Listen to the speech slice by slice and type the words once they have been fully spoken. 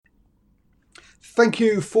Thank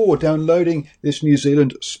you for downloading this New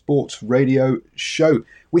Zealand Sports Radio show.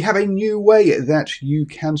 We have a new way that you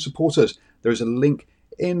can support us. There is a link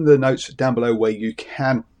in the notes down below where you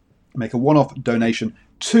can make a one-off donation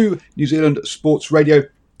to New Zealand Sports Radio.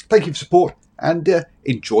 Thank you for support and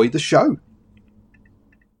enjoy the show.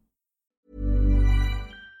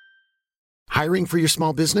 Hiring for your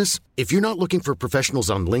small business? If you're not looking for professionals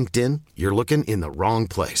on LinkedIn, you're looking in the wrong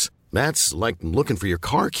place. That's like looking for your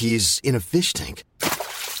car keys in a fish tank.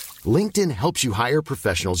 LinkedIn helps you hire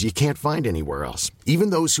professionals you can't find anywhere else, even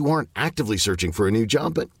those who aren't actively searching for a new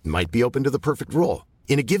job but might be open to the perfect role.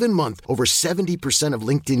 In a given month, over 70% of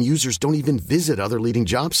LinkedIn users don't even visit other leading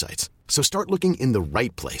job sites. So start looking in the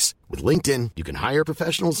right place. With LinkedIn, you can hire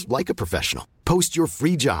professionals like a professional. Post your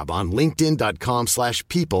free job on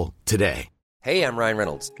linkedin.com/people today. Hey, I'm Ryan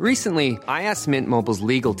Reynolds. Recently, I asked Mint Mobile's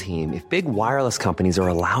legal team if big wireless companies are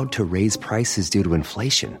allowed to raise prices due to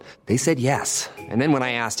inflation. They said yes. And then when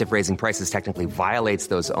I asked if raising prices technically violates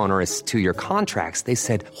those onerous two-year contracts, they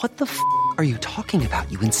said, "What the f*** are you talking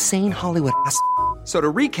about, you insane Hollywood ass?" So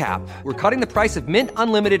to recap, we're cutting the price of Mint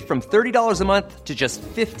Unlimited from $30 a month to just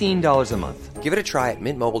 $15 a month. Give it a try at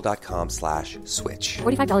mintmobile.com/switch.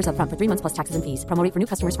 $45 up front for 3 months plus taxes and fees. Promo rate for new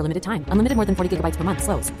customers for limited time. Unlimited more than 40 gigabytes per month.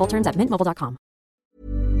 Slows full terms at mintmobile.com.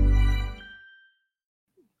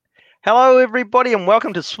 Hello, everybody, and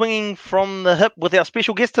welcome to Swinging from the Hip with our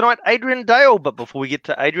special guest tonight, Adrian Dale. But before we get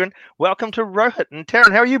to Adrian, welcome to Rohit and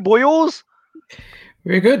Taryn. How are you, boyos?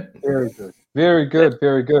 Very good. Very good. Very good.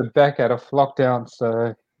 Very good. Back out of lockdown,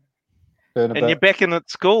 so. And you're back in at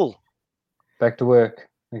school. Back to work.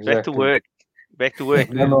 Exactly. Back to work. Back to work.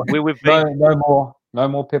 No more, where we've been. No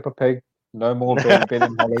more Peppa Pig. No more Ben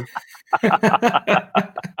and Holly.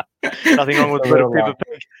 Nothing wrong with a bit of Peppa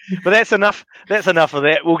Pig. But that's enough. That's enough of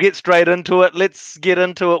that. We'll get straight into it. Let's get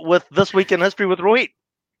into it with This Week in History with Rohit.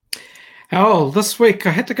 Oh, this week I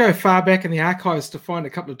had to go far back in the archives to find a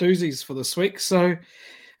couple of doozies for this week. So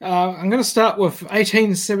I'm going to start with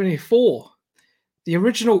 1874. The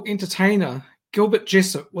original entertainer, Gilbert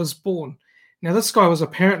Jessop, was born. Now, this guy was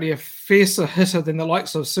apparently a fiercer hitter than the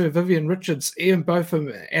likes of Sir Vivian Richards, Ian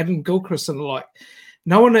Botham, Adam Gilchrist, and the like.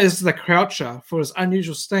 Known as the Croucher for his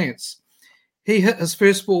unusual stance. He hit his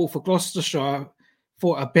first ball for Gloucestershire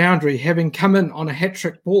for a boundary, having come in on a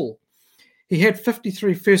hat-trick ball. He had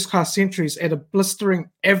 53 first-class centuries at a blistering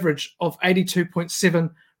average of 82.7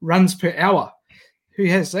 runs per hour. Who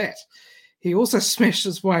has that? He also smashed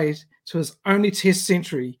his way to his only Test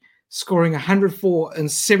century, scoring 104 in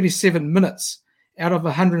 77 minutes out of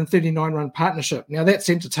a 139-run partnership. Now, that's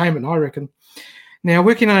entertainment, I reckon. Now,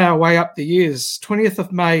 working our way up the years, 20th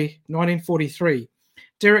of May, 1943,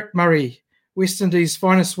 Derek Murray, West Indies'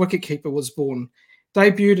 finest wicketkeeper, was born.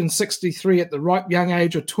 Debuted in 63 at the ripe young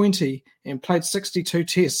age of 20 and played 62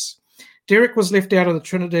 tests. Derek was left out of the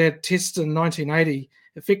Trinidad Test in 1980,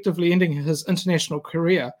 effectively ending his international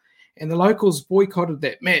career, and the locals boycotted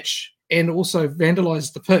that match and also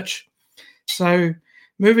vandalised the pitch. So,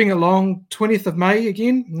 moving along, 20th of May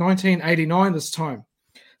again, 1989 this time,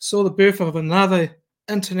 saw the birth of another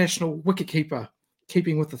international wicketkeeper,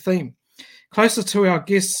 keeping with the theme. Closer to our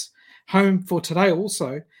guests' home for today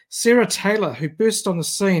also, Sarah Taylor, who burst on the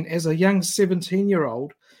scene as a young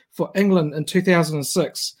 17-year-old for England in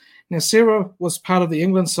 2006. Now, Sarah was part of the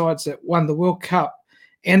England sides that won the World Cup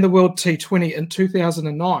and the World T20 in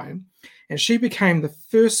 2009, and she became the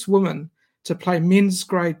first woman to play men's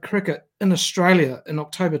grade cricket in Australia in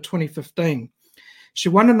October 2015. She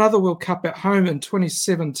won another World Cup at home in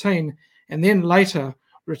 2017 and then later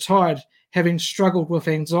retired, having struggled with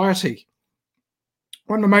anxiety.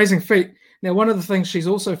 What an amazing feat. Now, one of the things she's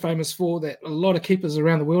also famous for that a lot of keepers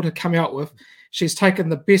around the world have come out with, she's taken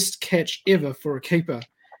the best catch ever for a keeper.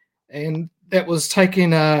 And that was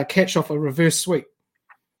taking a catch off a reverse sweep.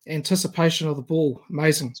 Anticipation of the ball.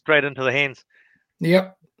 Amazing. Straight into the hands.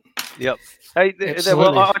 Yep. Hey,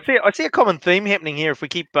 well, I see a common theme happening here if we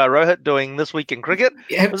keep Rohit doing This Week in Cricket.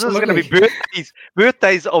 Yeah, this is going to be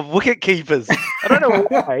birthdays of wicket keepers. I don't know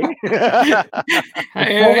why.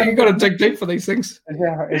 Hey, you've got to dig deep for these things.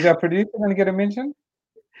 Is our producer going to get a mention?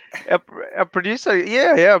 Our producer,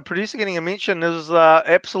 producer getting a mention is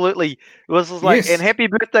absolutely. It was like, yes. And happy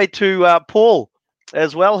birthday to Paul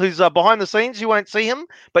as well, who's behind the scenes. You won't see him,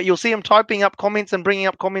 but you'll see him typing up comments and bringing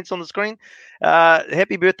up comments on the screen.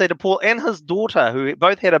 Happy birthday to Paul and his daughter, who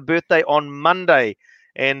both had a birthday on Monday.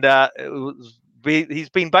 And he's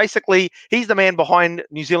the man behind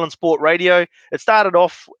New Zealand Sport Radio. It started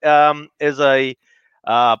off as a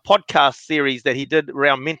podcast series that he did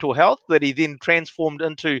around mental health that he then transformed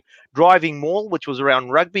into Driving Maul, which was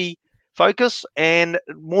around rugby focus, and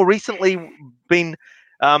more recently been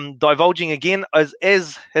divulging again, as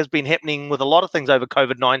has been happening with a lot of things over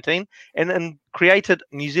COVID-19, and created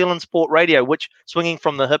New Zealand Sport Radio, which Swinging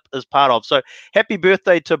from the Hip is part of. So happy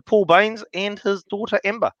birthday to Paul Baines and his daughter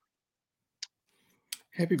Amber.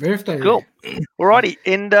 Happy birthday. Cool. Alrighty.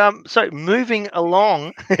 And so moving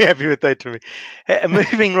along, happy birthday to me.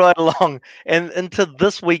 Moving right along and into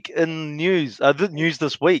this week in news, the news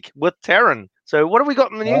this week with Taryn. So what have we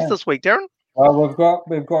got in the news this week, Taryn? Well,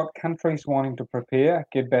 we've got countries wanting to prepare,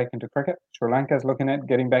 get back into cricket. Sri Lanka's looking at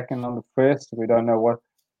getting back in on the first. We don't know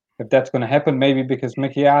if that's going to happen. Maybe because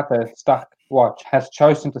Mickey Arthur has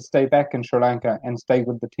chosen to stay back in Sri Lanka and stay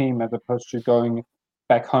with the team as opposed to going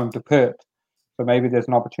back home to Perth. So maybe there's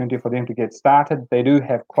an opportunity for them to get started. They do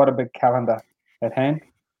have quite a big calendar at hand.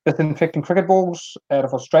 Disinfecting cricket balls out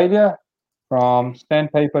of Australia from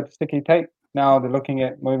sandpaper to sticky tape. Now they're looking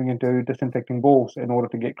at moving into disinfecting balls in order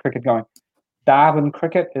to get cricket going. Darwin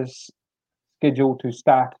cricket is scheduled to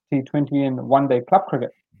start T20 and one-day club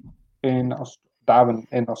cricket in Darwin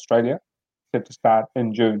in Australia, set to start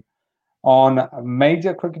in June. On a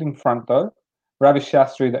major cricketing front, though, Ravi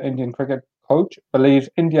Shastri, the Indian cricket coach, believes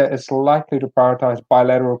India is likely to prioritise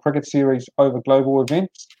bilateral cricket series over global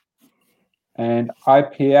events. And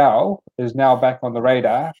IPL is now back on the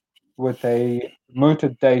radar with a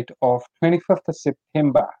mooted date of 25th of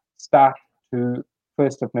September, start to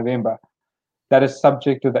 1st of November. That is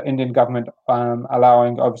subject to the Indian government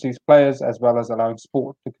allowing overseas players as well as allowing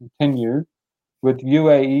sport to continue, with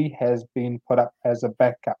UAE has been put up as a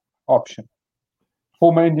backup option.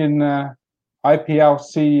 Former Indian IPL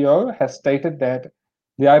CEO has stated that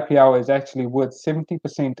the IPL is actually worth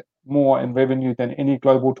 70% more in revenue than any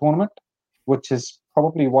global tournament, which is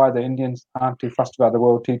probably why the Indians aren't too fussed about the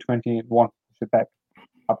World T20 and want to push it back.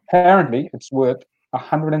 Apparently, it's worth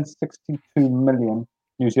 162 million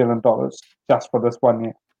New Zealand dollars just for this 1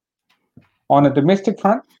 year. On a domestic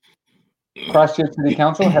front, Christchurch City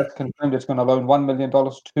Council has confirmed it's going to loan $1 million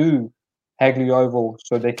to Hagley Oval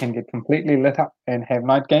so they can get completely lit up and have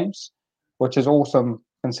night games, which is awesome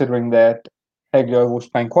considering that Hagley Oval is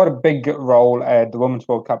playing quite a big role at the Women's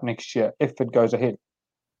World Cup next year if it goes ahead.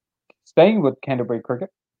 Staying with Canterbury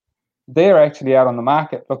Cricket, they're actually out on the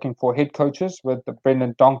market looking for head coaches with the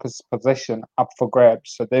Brendan Donker's position up for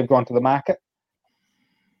grabs. So they've gone to the market.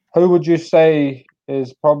 Who would you say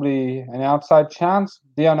is probably an outside chance?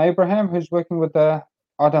 Dion Abraham, who's working with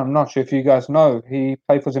I'm not sure if you guys know. He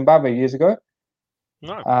played for Zimbabwe years ago.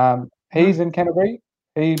 No. He's in Canterbury.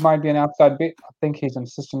 He might be an outside bet. I think he's an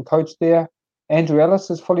assistant coach there. Andrew Ellis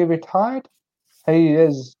is fully retired. He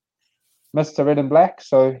is Mr. Red and Black,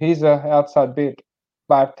 so he's an outside bet.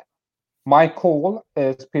 But my call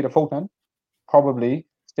is Peter Fulton, probably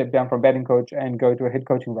step down from batting coach and go to a head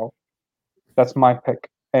coaching role. That's my pick.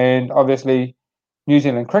 And obviously, New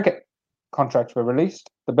Zealand cricket contracts were released.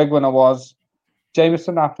 The big winner was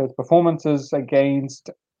Jamieson after his performances against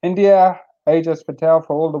India, Ajaz Patel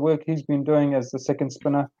for all the work he's been doing as the second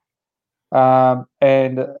spinner,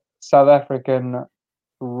 and South African,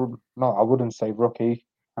 no, I wouldn't say rookie,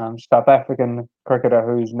 South African cricketer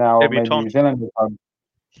who's now made New Zealand.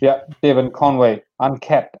 Devon Conway,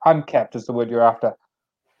 uncapped is the word you're after.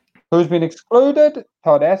 Who's been excluded?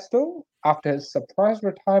 Todd Astle, after his surprise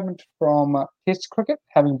retirement from Test cricket,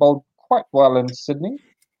 having bowled quite well in Sydney.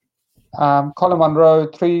 Colin Munro,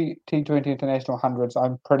 3 T20 international hundreds.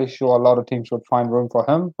 I'm pretty sure a lot of teams would find room for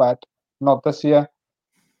him, but not this year.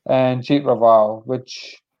 And Jeet Raval,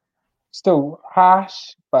 which still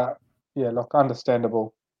harsh, but yeah, look,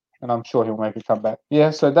 understandable. And I'm sure he'll make a comeback.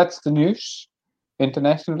 Yeah, so that's the news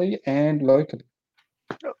internationally and locally.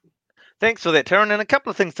 Thanks for that, Taryn. And a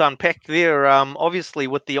couple of things to unpack there. Obviously,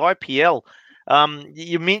 with the IPL,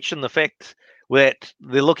 you mentioned the fact that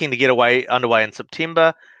they're looking to get underway in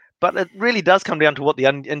September, but it really does come down to what the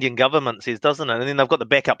Indian government says, doesn't it? And then they've got the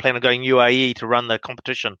backup plan of going UAE to run the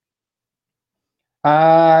competition.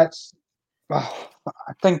 I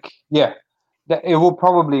think, yeah, it will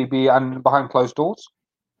probably be behind closed doors.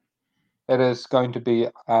 It is going to be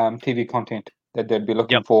TV content that they'd be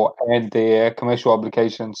looking for and their commercial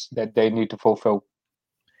obligations that they need to fulfill.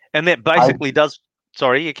 And that basically does...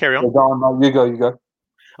 Sorry, you carry on. You go.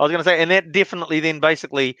 I was going to say, and that definitely then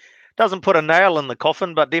basically doesn't put a nail in the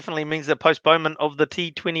coffin, but definitely means the postponement of the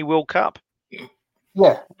T20 World Cup.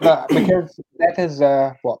 Yeah, because that is,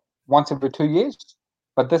 once every 2 years?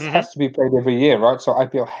 But this has to be played every year, right? So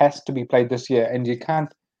IPL has to be played this year. And you've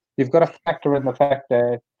got to factor in the fact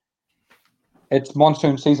that it's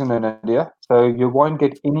monsoon season in India, so you won't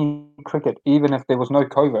get any cricket, even if there was no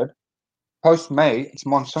COVID. Post-May, it's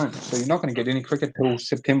monsoon, so you're not going to get any cricket till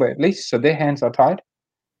September at least, so their hands are tied.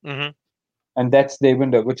 Mm-hmm. and that's their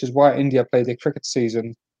window, which is why India play their cricket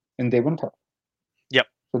season in their winter. Yep.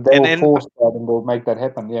 So they will force that and they'll make that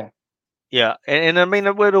happen. Yeah. Yeah, and I mean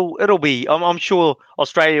it'll be. I'm sure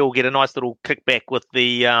Australia will get a nice little kickback with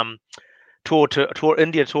the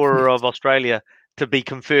India tour of Australia to be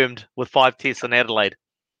confirmed with 5 tests in Adelaide.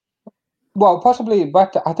 Well, possibly,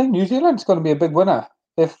 but I think New Zealand's going to be a big winner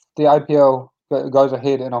if the IPL goes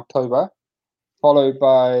ahead in October, followed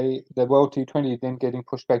by the World T20 then getting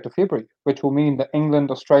pushed back to February, which will mean that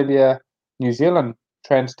England, Australia, New Zealand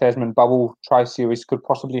Trans-Tasman bubble tri-series could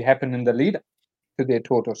possibly happen in the lead to their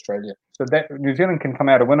tour to Australia. So that New Zealand can come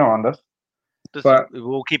out a winner on this. But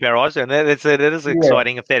we'll keep our eyes on that. It is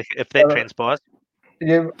exciting if that transpires.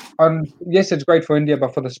 Yeah, yes, it's great for India,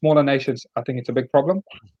 but for the smaller nations, I think it's a big problem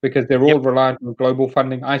because they're all reliant on global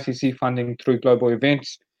funding, ICC funding through global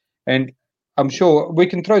events. And I'm sure we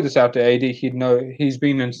can throw this out to AD. He'd know, he's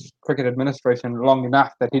been in cricket administration long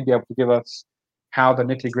enough that he'd be able to give us how the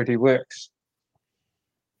nitty-gritty works.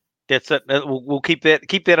 That's it. We'll keep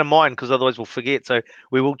that in mind because otherwise we'll forget. So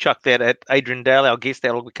we will chuck that at Adrian Dale, our guest.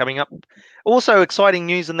 That'll be coming up. Also, exciting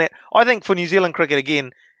news in that I think for New Zealand cricket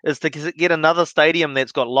again is to get another stadium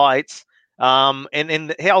that's got lights.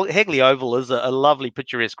 And Hagley Oval is a lovely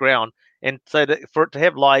picturesque ground, and so for it to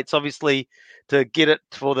have lights, obviously to get it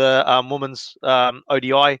for the women's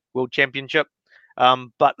ODI World Championship.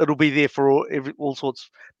 But it'll be there for all sorts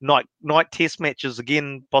of night test matches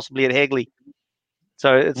again, possibly at Hagley.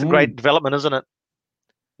 So it's a great development, isn't it?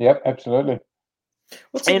 Yep, absolutely.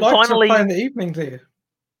 What's it like to play in the evening there?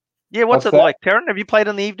 Yeah, what's it like, Taryn? Have you played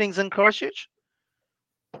in the evenings in Christchurch?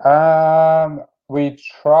 We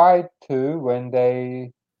tried to when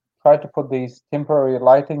they tried to put these temporary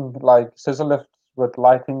lighting, like scissor lifts with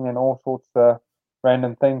lighting and all sorts of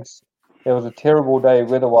random things. It was a terrible day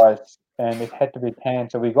weather-wise, and it had to be tan.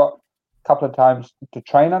 So we got a couple of times to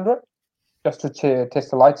train under it, just to test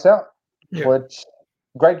the lights out, which...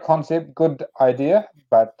 Great concept, good idea,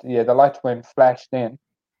 but yeah, the lights went flash then.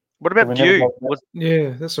 What about you? Yeah,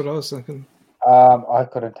 that's what I was thinking. I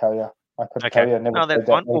couldn't tell you. Tell you. No, that's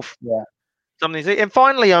fine. Yeah. And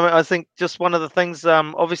finally, I think just one of the things,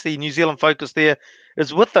 obviously New Zealand focus there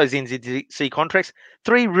is with those NZC contracts.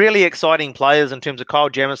 3 really exciting players in terms of Kyle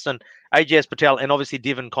Jamieson, Ajaz Patel, and obviously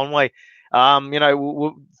Devon Conway.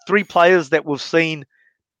 3 players that we've seen.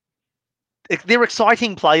 They're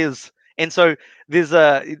exciting players. And so there's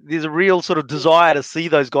a real sort of desire to see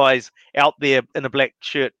those guys out there in a black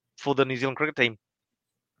shirt for the New Zealand cricket team.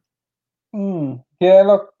 Yeah,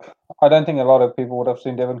 look, I don't think a lot of people would have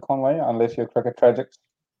seen Devon Conway unless you're cricket tragics,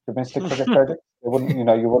 domestic cricket tragics. You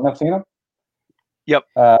wouldn't have seen him. Yep.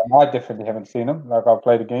 I definitely haven't seen him. Like I've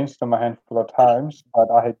played against him a handful of times,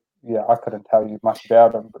 but I couldn't tell you much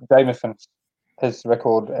about him. But Jamieson's, his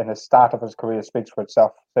record and his start of his career speaks for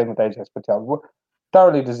itself. Same with Ajaz Patel.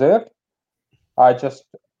 Thoroughly deserved. I just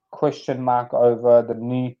question mark over the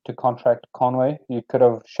need to contract Conway. You could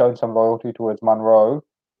have shown some loyalty towards Munro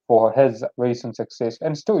for his recent success,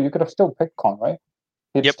 and you could have still picked Conway.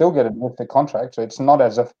 He'd still get a domestic contract, so it's not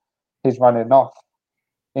as if he's running off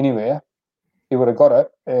anywhere. He would have got it,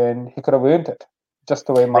 and he could have earned it, just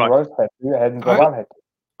the way Munro's had to, hadn't Gawal had to.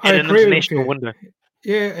 I agree with you. Window.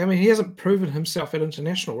 Yeah, I mean, he hasn't proven himself at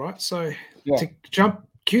international, right? So to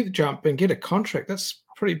cue the jump and get a contract, that's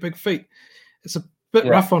a pretty big feat. It's a bit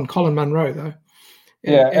rough on Colin Munro, though.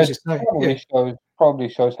 As you say, probably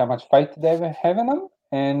shows how much faith they have in him,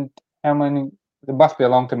 and how many. There must be a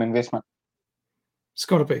long-term investment. It's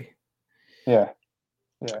got to be. Yeah.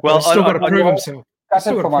 Well, he's still got to prove himself.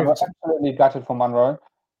 Absolutely gutted for Munro,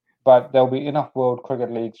 but there'll be enough World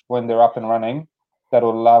Cricket Leagues when they're up and running that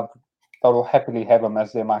will happily have him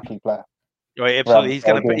as their marquee player. Oh, absolutely. He's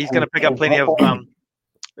going to pick up plenty of T20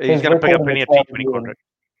 contracts.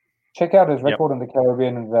 Check out his record in the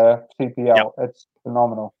Caribbean and the CPL. Yep. It's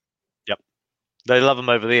phenomenal. Yep. They love him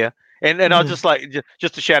over there. And I'd just like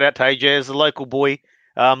just to shout out to Ajaz, a local boy,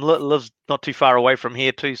 lives not too far away from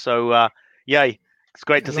here too. So yay. It's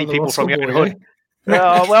great to see people from your hood.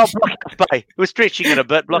 Well, Blockhouse Bay. We're stretching it a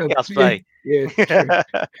bit, Blockhouse Bay. Yeah.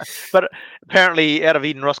 But apparently out of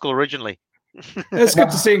Eden Roskill originally. It's good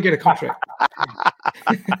to see him get a contract.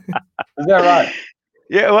 Is that right?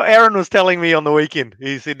 Yeah, well, Aaron was telling me on the weekend.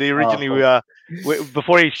 He said they originally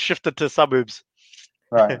before he shifted to suburbs.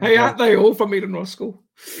 Right. Hey, aren't they all from Eden Roskill?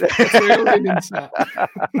 That's where Eden start.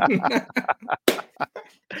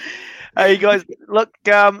 Hey guys, look,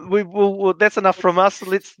 we'll that's enough from us.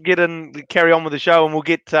 Let's carry on with the show, and we'll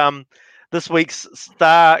get this week's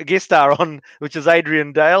guest star on, which is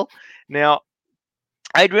Adrian Dale. Now,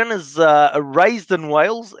 Adrian is raised in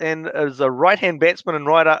Wales and is a right-hand batsman and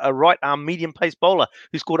a right-arm medium-pace bowler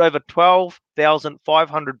who scored over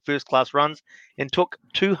 12,500 first-class runs and took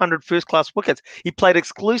 200 first-class wickets. He played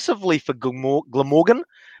exclusively for Glamorgan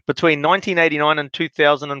between 1989 and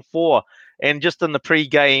 2004. And just in the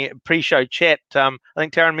pre-show chat, I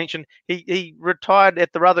think Taryn mentioned he retired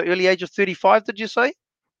at the rather early age of 35, did you say?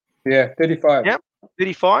 Yeah, 35. Yeah.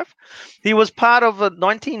 35. He was part of a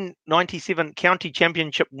 1997 county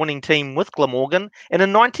championship winning team with Glamorgan. And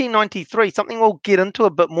in 1993, something we'll get into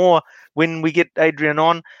a bit more when we get Adrian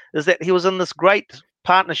on, is that he was in this great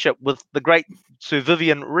partnership with the great Sir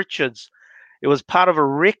Vivian Richards. It was part of a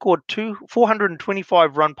record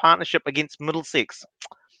 425-run partnership against Middlesex.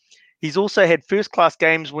 He's also had first-class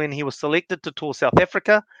games when he was selected to tour South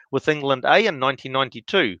Africa with England A in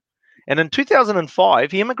 1992. And in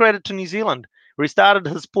 2005, he immigrated to New Zealand, where he started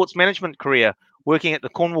his sports management career, working at the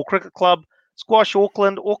Cornwall Cricket Club, Squash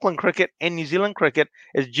Auckland, Auckland Cricket, and New Zealand Cricket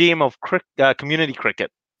as GM of Community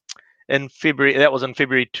Cricket. In February, that was in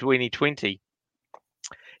February 2020.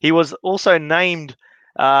 He was also named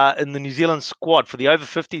in the New Zealand squad for the Over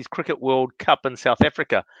 50s Cricket World Cup in South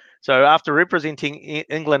Africa. So after representing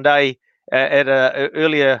England A at an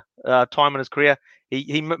earlier time in his career,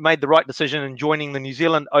 he made the right decision in joining the New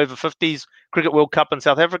Zealand Over 50s Cricket World Cup in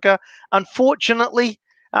South Africa. Unfortunately,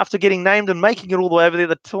 after getting named and making it all the way over there,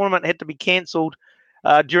 the tournament had to be cancelled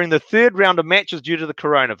during the third round of matches due to the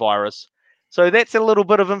coronavirus. So that's a little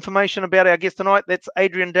bit of information about our guest tonight. That's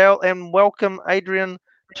Adrian Dowell, and welcome, Adrian,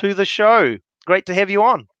 to the show. Great to have you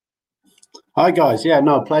on. Hi, guys. Yeah,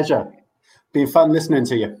 no, pleasure. Been fun listening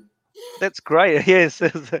to you. That's great. Yes.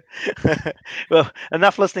 Well,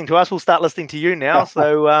 enough listening to us. We'll start listening to you now.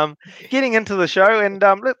 So getting into the show, and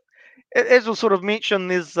as we'll sort of mention,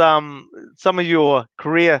 there's some of your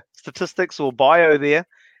career statistics or bio there.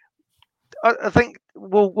 I think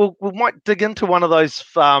we might dig into one of those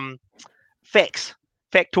factoids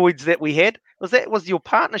that we had. Was your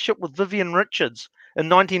partnership with Vivian Richards in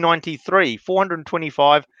 1993,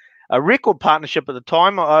 425. A record partnership at the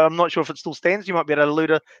time. I'm not sure if it still stands. You might be able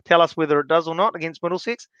to tell us whether it does or not against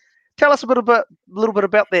Middlesex. Tell us a little bit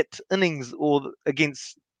about that innings or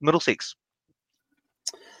against Middlesex.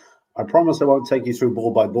 I promise I won't take you through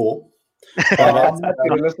ball by ball.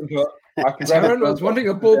 Listen to it. Taryn was wanting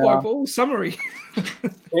a ball by ball summary.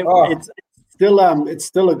 It's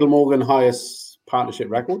still a Glamorgan highest partnership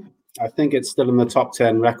record. I think it's still in the top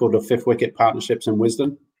 10 record of fifth wicket partnerships in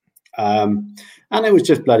Wisden. And it was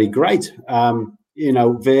just bloody great.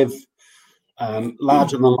 Viv,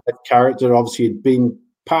 larger than life character, obviously had been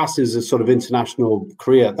past his sort of international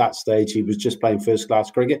career at that stage. He was just playing first class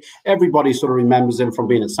cricket. Everybody sort of remembers him from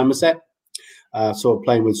being at Somerset, sort of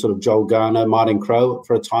playing with sort of Joel Garner, Martin Crowe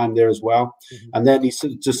for a time there as well. Mm-hmm. And then he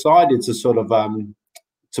decided to sort of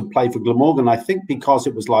to play for Glamorgan, I think because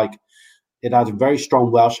it was like it had a very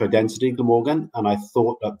strong Welsh identity, Glamorgan, and I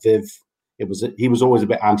thought that Viv, he was always a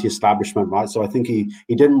bit anti-establishment, right? So I think he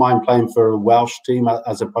didn't mind playing for a Welsh team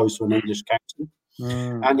as opposed to an English captain.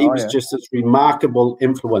 And he was just this remarkable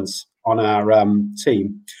influence on our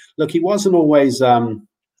team. Look, he wasn't always a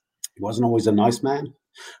nice man,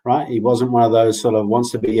 right? He wasn't one of those sort of wants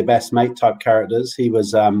to be your best mate type characters. He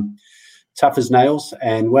was tough as nails.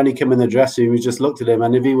 And when he came in the dressing room, we just looked at him,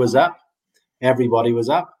 and if he was up, everybody was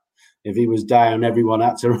up. If he was down, everyone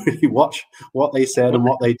had to really watch what they said and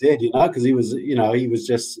what they did, because he was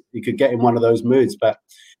you could get in one of those moods, but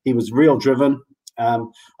he was real driven.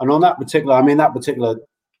 And on that particular,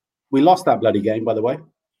 we lost that bloody game, by the way.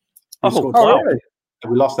 Really?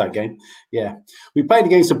 We lost that game. Yeah. We played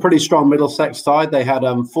against a pretty strong Middlesex side. They had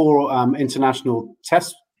 4 international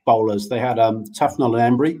test bowlers. They had Tufnell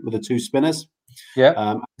and Embry with the 2 spinners.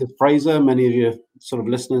 Yeah. Fraser, many of your sort of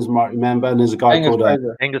listeners might remember, and there's a guy called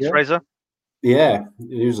Angus Fraser. Yeah,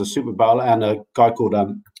 he was a super bowler, and a guy called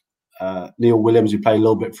Neil Williams, who played a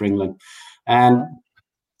little bit for England. And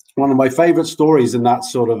one of my favourite stories in that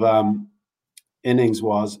sort of innings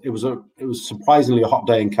was it was surprisingly a hot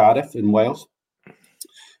day in Cardiff in Wales.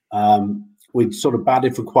 We'd sort of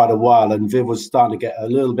batted for quite a while, and Viv was starting to get a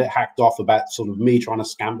little bit hacked off about sort of me trying to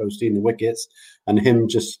scamper stealing the wickets, and him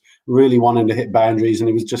just really wanting to hit boundaries, and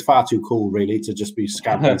he was just far too cool, really, to just be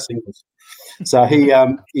scampering singles. So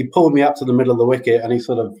he pulled me up to the middle of the wicket, and he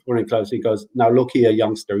sort of running close. He goes, "Now look here,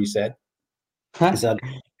 youngster," he said. He said,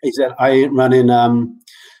 I ain't running. I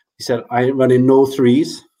ain't running no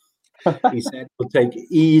threes. He said, "We'll take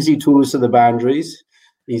easy tools to the boundaries."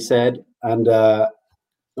 He said, and.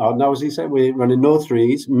 No, as he said, we're running no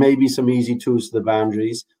threes, maybe some easy twos to the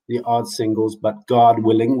boundaries, the odd singles, but God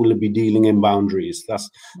willing, we'll be dealing in boundaries. That's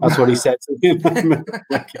what he said to me.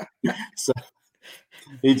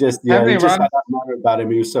 He just had that manner about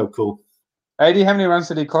him. He was so cool. AD, how many runs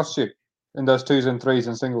did he cost you in those 2s and 3s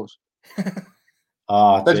and singles?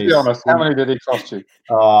 Let's be honest. How many did he cost you?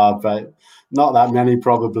 But not that many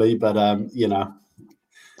probably. But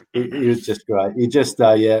he was just great. He just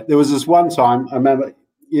There was this one time I remember.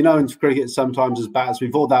 In cricket, sometimes as batters,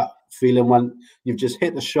 we've all that feeling when you've just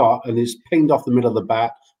hit the shot and it's pinged off the middle of the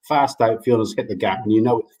bat, fast outfield has hit the gap, and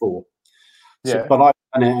it's four. Yeah. So, but I've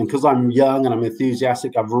done it, and because I'm young and I'm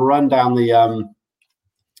enthusiastic, I've run down the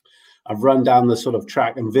sort of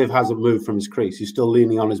track, and Viv hasn't moved from his crease. He's still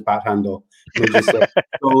leaning on his bat handle. And he just said,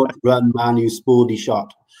 "Good run, man, you sporty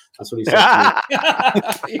shot." That's what he said.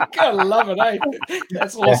 You gotta love it, eh?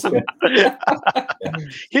 That's awesome.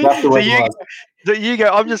 That's the way it was. So you go,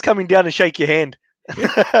 I'm just coming down to shake your hand.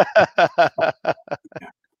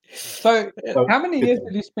 So how many years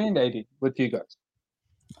did you spend, AD, with you guys?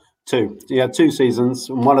 2. He had 2 seasons,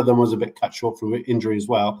 and one of them was a bit cut short from injury as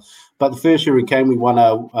well. But the first year he came, we won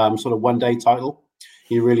a sort of one-day title.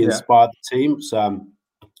 He really inspired the team. So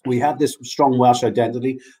we had this strong Welsh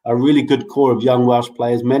identity, a really good core of young Welsh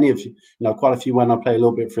players. Many of quite a few went on to play a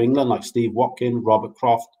little bit for England, like Steve Watkin, Robert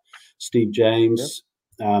Croft, Steve James,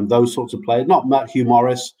 those sorts of players. Not Matt Hugh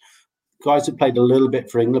Morris, guys that played a little bit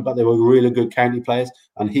for England, but they were really good county players.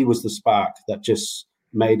 And he was the spark that just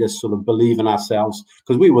made us sort of believe in ourselves,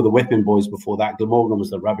 because we were the whipping boys before that. Glamorgan was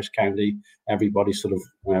the rubbish county. Everybody sort of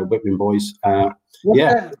whipping boys.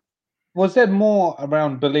 Was there more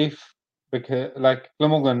around belief? Because like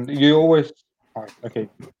Glamorgan, you always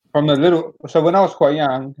from the little. So when I was quite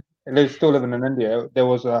young, still living in India, there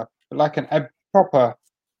was a proper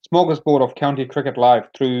smorgasbord of county cricket live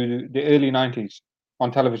through the early 90s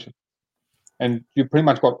on television, and you pretty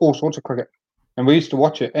much got all sorts of cricket, and we used to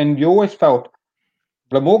watch it, and you always felt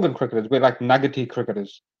Glamorgan cricketers were like nuggety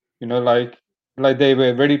cricketers, like they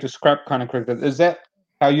were ready to scrap kind of cricketers. Is that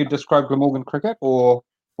how you describe Glamorgan cricket, or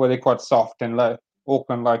were they quite soft and low?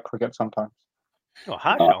 Auckland-like cricket sometimes.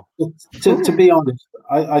 To be honest,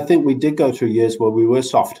 I think we did go through years where we were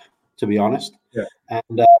soft, to be honest. Yeah. And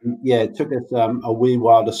it took us a wee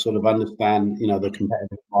while to sort of understand, the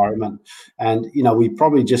competitive environment. And, we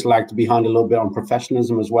probably just lagged behind a little bit on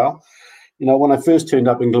professionalism as well. When I first turned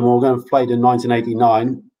up in Glamorgan, played in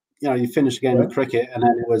 1989, you finish a game of cricket and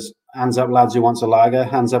then it was hands up, lads, who wants a lager,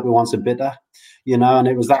 hands up, who wants a bitter, and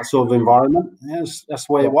it was that sort of environment. That's the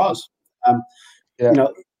way it was. When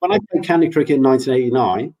I played county cricket in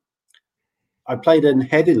 1989, I played in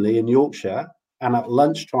Headingley in Yorkshire, and at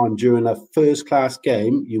lunchtime during a first-class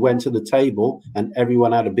game, you went to the table and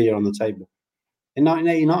everyone had a beer on the table. In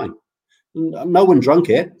 1989. No one drank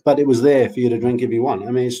it, but it was there for you to drink if you want.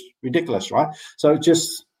 I mean, it's ridiculous, right? So it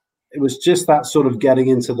was just that sort of getting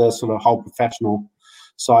into the sort of whole professional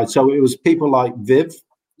side. So it was people like Viv,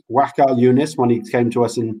 Wakal Yunis, when he came to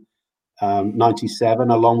us in 97,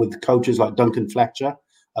 along with coaches like Duncan Fletcher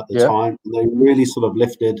at the time. They really sort of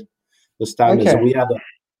lifted the standards, and we had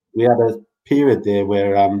a period there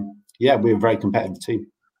where we were a very competitive team.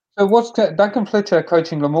 So what's Duncan Fletcher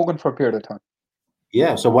coaching Glamorgan for a period of time?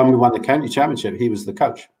 Yeah, so when we won the county championship, he was the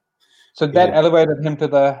coach. So that elevated him to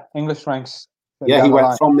the English ranks. Yeah, he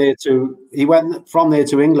went from there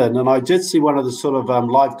to England, and I did see one of the sort of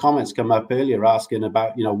live comments come up earlier asking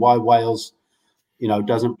about why Wales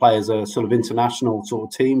doesn't play as a sort of international sort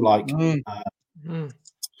of team like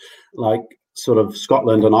sort of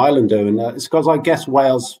Scotland and Ireland do. And it's because I guess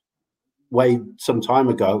Wales, some time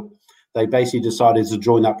ago, they basically decided to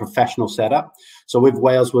join that professional setup. So if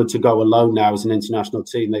Wales were to go alone now as an international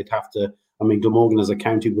team, they'd have to, Glamorgan as a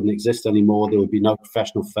county wouldn't exist anymore. There would be no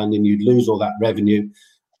professional funding. You'd lose all that revenue.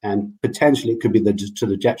 And potentially it could be to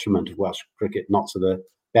the detriment of Welsh cricket, not to the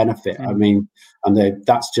benefit.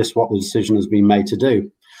 That's just what the decision has been made to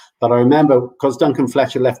do. But I remember, because Duncan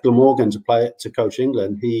Fletcher left Glamorgan to coach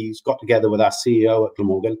England, he's got together with our CEO at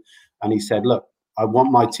Glamorgan, and he said, look, I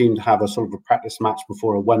want my team to have a sort of a practice match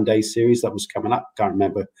before a one-day series that was coming up. Can't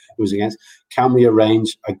remember who was against. Can we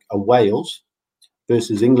arrange a Wales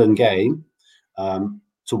versus England game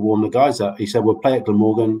to warm the guys up? He said, we'll play at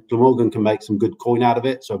Glamorgan. Glamorgan can make some good coin out of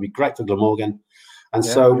it, so it'd be great for Glamorgan. And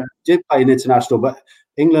we did play an international, but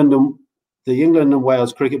the England and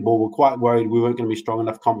Wales Cricket Board were quite worried we weren't going to be strong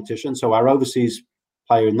enough competition. So our overseas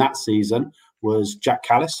player in that season was Jack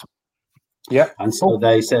Callis. Yeah, and so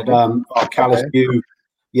they said, Callis, you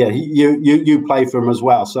play for him as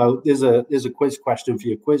well. So there's a quiz question for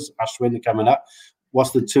your quiz, Ashwin, coming up. What's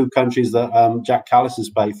the 2 countries that Jack Callis has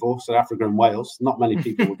played for? South Africa and Wales. Not many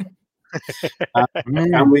people would.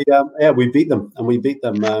 And we beat them,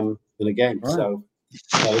 in a game. Right. So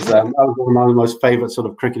that was one of my most favourite sort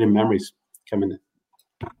of cricketing memories coming in.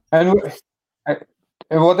 And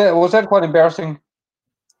And was that quite embarrassing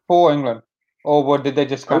for England, or did they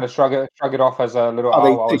just kind of shrug it off as a little?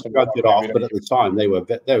 They shrugged it off, but at the time they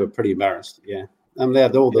were pretty embarrassed. Yeah, and they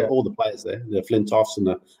had all the players there, the Flintoffs and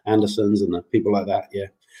the Andersons and the people like that. Yeah.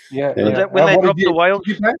 When they dropped to Wales.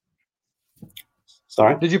 Did you play?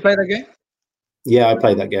 Sorry, did you play that game? Yeah, I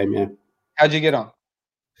played that game. Yeah. How'd you get on?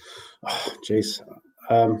 Oh, jeez.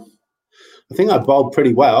 I think I bowled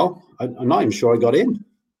pretty well. I'm not even sure I got in.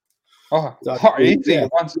 Oh, easy. Yeah.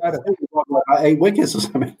 Like 8 wickets or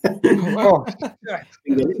something. Oh.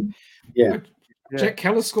 Yeah. Jack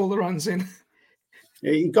Keller scored the runs in.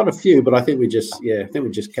 Yeah, he got a few, but I think we just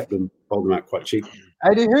kept them, bowled them out quite cheap.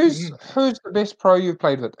 Eddie, who's the best pro you've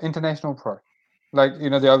played with? International pro, like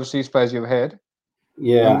the overseas players you've had.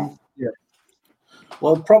 Yeah.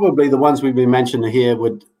 Well, probably the ones we've been mentioning here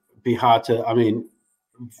would be hard to. I mean,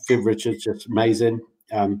 Viv Richards, just amazing.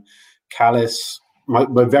 Callis.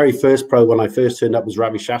 My very first pro when I first turned up was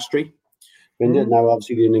Ravi Shastri. Now,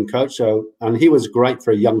 obviously, the Indian coach. And he was great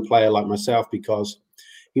for a young player like myself because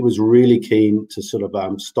he was really keen to sort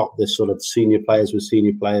of stop this sort of senior players with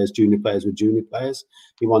senior players, junior players with junior players.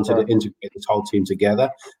 He wanted to integrate this whole team together,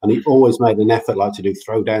 and he always made an effort, like to do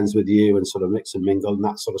throwdowns with you and sort of mix and mingle and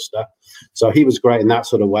that sort of stuff. So he was great in that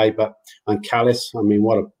sort of way. And Callis, I mean,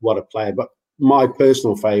 what a player! But my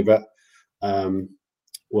personal favourite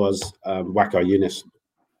was Waqar Younis.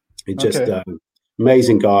 He just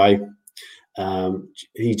amazing guy.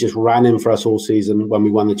 He just ran in for us all season when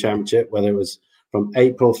we won the championship, whether it was from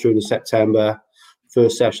April through to September,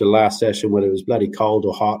 first session, last session, whether it was bloody cold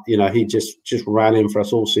or hot. He just ran in for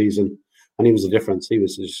us all season, and he was the difference. He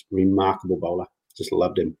was just a remarkable bowler. Just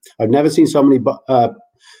loved him. I've never seen so many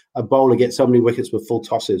a bowler get so many wickets with full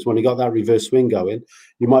tosses. When he got that reverse swing going,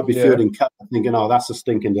 you might be fielding cut thinking, oh, that's a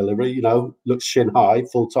stinking delivery, looks shin high,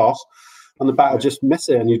 full toss, and the batter just miss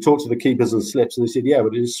it. And you talk to the keepers and slips, and they said, yeah,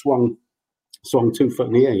 but it just swung 2 foot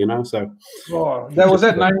in the air, so. Oh, that was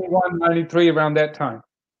at 91, 93, around that time.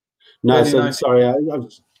 No, sorry, I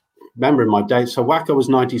was remembering my date. So Waqar was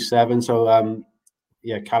 97, so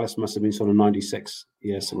Callis must have been sort of 96,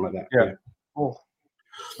 something like that. Yeah. Oh,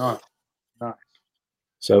 nice.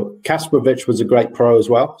 So Kasparovich was a great pro as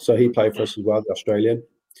well. So he played for us as well, the Australian.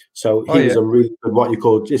 So he was a really good, what you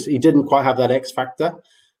call, he didn't quite have that X factor,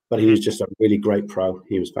 but he was just a really great pro.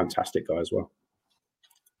 He was a fantastic guy as well.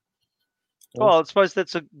 Well, I suppose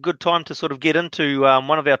that's a good time to sort of get into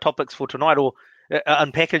one of our topics for tonight, or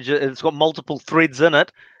unpackage it. It's got multiple threads in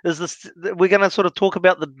it. We're going to sort of talk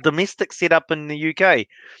about the domestic setup in the UK.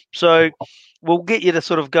 So we'll get you to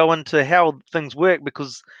sort of go into how things work,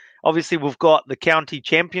 because obviously we've got the county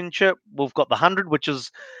championship, we've got the 100, which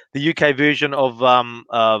is the UK version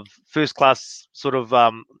of first class sort of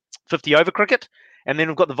 50 over cricket, and then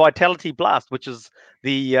we've got the Vitality Blast, which is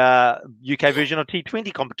the UK version of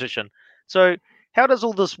T20 competition. So how does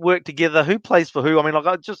all this work together? Who plays for who? I mean,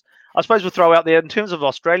 I suppose we'll throw out there in terms of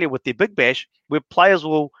Australia with their Big Bash, where players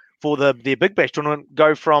will, for their Big Bash tournament,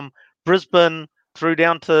 go from Brisbane through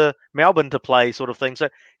down to Melbourne to play, sort of thing. So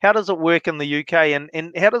how does it work in the UK, and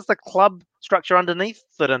how does the club structure underneath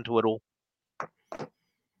fit into it all?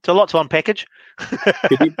 It's a lot to unpackage.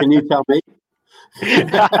 Can you tell me?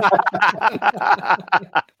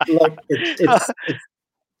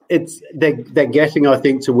 They're getting, I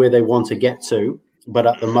think, to where they want to get to, but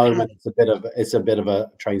at the moment it's a bit of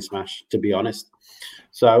a train smash, to be honest.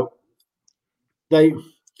 So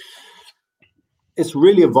it's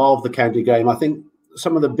really evolved the county game. I think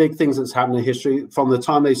some of the big things that's happened in history, from the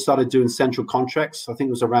time they started doing central contracts, I think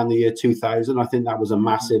it was around the year 2000. I think that was a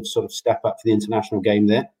massive sort of step up for the international game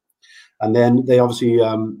there. And then they obviously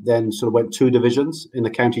then sort of went 2 divisions in the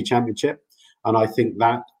county championship. And I think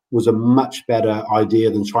that was a much better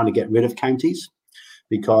idea than trying to get rid of counties,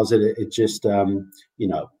 because it just,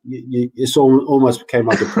 it's almost became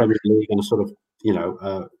like a Premier League and a sort of,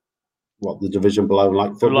 the division below,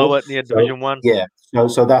 like football. Below it, Division 1. Yeah.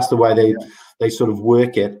 So that's the way they sort of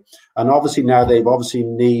work it. And obviously now they obviously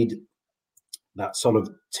need that sort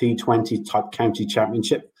of T20 type county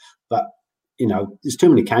championship. But, there's too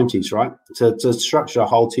many counties, right? To structure a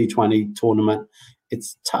whole T20 tournament,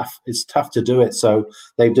 it's tough. It's tough to do it. So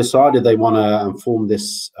they've decided they want to form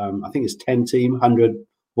this, I think it's 10-team,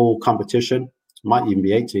 100-ball competition. Might even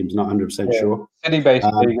be 8 teams, not 100% sure. City-based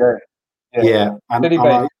league, yeah.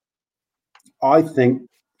 And I think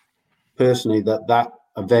personally that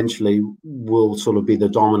eventually will sort of be the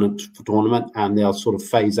dominant tournament, and they'll sort of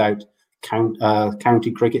phase out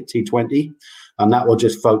county cricket T20, and that will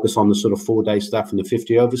just focus on the sort of 4-day stuff and the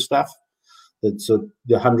 50 over stuff. That's the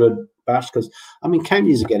 100 bash, because I mean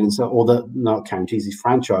counties are getting these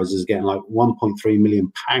franchises are getting like £1.3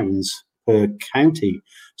 million per county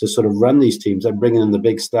to sort of run these teams. They're bringing in the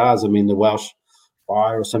big stars. I mean, the Welsh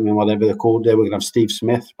Fire or something, whatever they're called. We're going to have Steve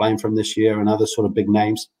Smith playing from this year and other sort of big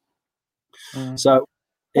names. So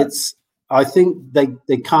I think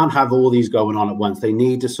they can't have all these going on at once. They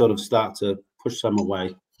need to sort of start to push some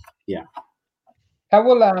away. Yeah. How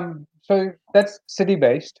will so that's city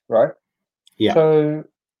based, right? Yeah. So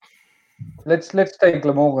let's take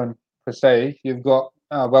Glamorgan per se. You've got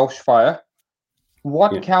Welsh Fire.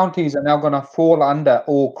 What counties are now going to fall under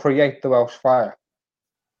or create the Welsh Fire?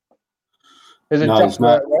 Is it just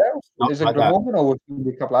Wales? Is it like Glamorgan or would it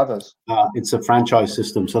be a couple others? It's a franchise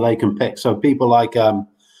system, so they can pick. So people like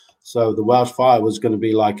so the Welsh Fire was going to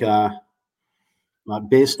be like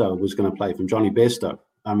Bairstow was going to play from Johnny Bairstow.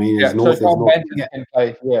 I mean, so Tom Benton can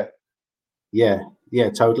play. Yeah,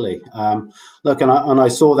 totally. Look, and I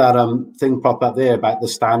saw that thing pop up there about the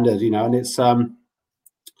standard, and it's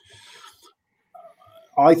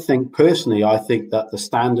I think that the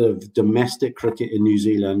standard of domestic cricket in New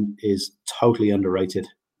Zealand is totally underrated.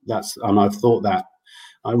 And I've thought that.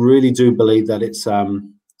 I really do believe that it's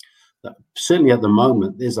that certainly at the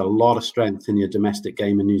moment there's a lot of strength in your domestic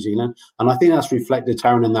game in New Zealand, and I think that's reflected,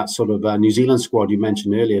 Taryn, in that sort of New Zealand squad you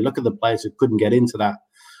mentioned earlier. Look at the players who couldn't get into that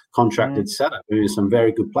contracted setup. There's some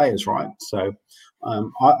very good players, right? So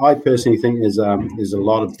I personally think there's a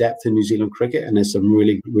lot of depth in New Zealand cricket, and there's some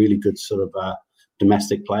really, really good sort of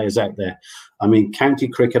domestic players out there. I mean, county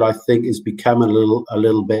cricket, I think, is becoming a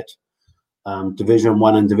little bit Division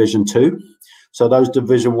 1 and Division 2. So those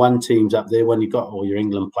Division 1 teams up there, when you've got all your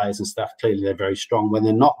England players and stuff, clearly they're very strong. When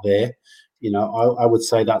they're not there, I would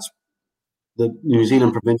say that's the New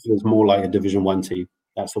Zealand Provincial is more like a Division 1 team.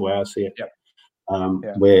 That's the way I see it.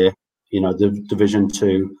 Where, the Division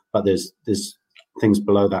 2, but there's things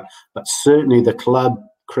below that. But certainly the club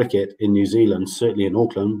cricket in New Zealand, certainly in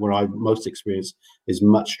Auckland, where I most experienced, is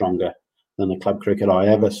much stronger than the club cricket I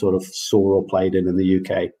ever sort of saw or played in the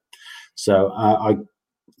UK. So I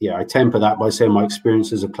temper that by saying my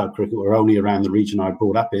experiences of club cricket were only around the region I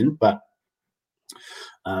brought up in, but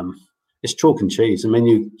it's chalk and cheese. I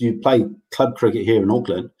mean, you play club cricket here in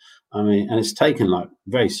Auckland, I mean, and it's taken like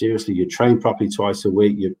very seriously. You train properly twice a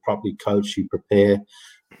week, you're properly coached, you prepare.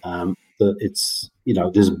 It's,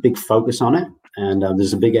 there's a big focus on it, and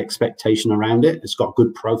there's a big expectation around it. It's got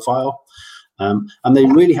good profile. And they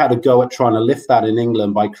really had a go at trying to lift that in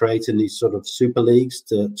England by creating these sort of super leagues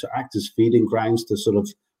to act as feeding grounds to sort of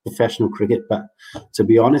professional cricket. But to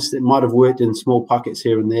be honest, it might have worked in small pockets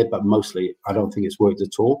here and there, but mostly I don't think it's worked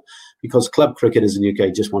at all, because club cricketers in the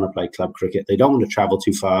UK just want to play club cricket. They don't want to travel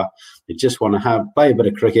too far. They just want to play a bit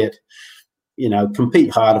of cricket,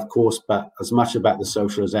 compete hard, of course, but as much about the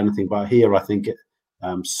social as anything. But here, I think,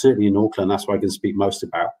 certainly in Auckland, that's what I can speak most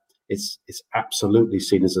about. It's absolutely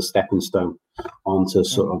seen as a stepping stone onto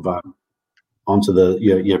sort of onto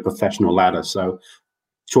your professional ladder. So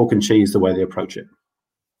chalk and cheese the way they approach it.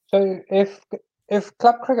 So if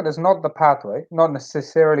club cricket is not the pathway, not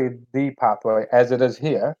necessarily the pathway as it is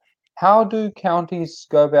here, how do counties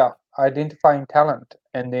go about identifying talent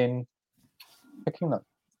and then picking them?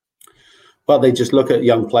 Well, they just look at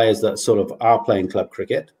young players that sort of are playing club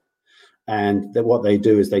cricket. And what they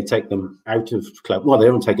do is they take them out of club. Well, they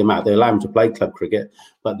don't take them out. They allow them to play club cricket,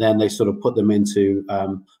 but then they sort of put them into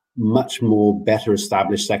much more better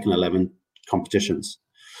established second 11 competitions.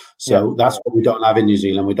 So that's what we don't have in New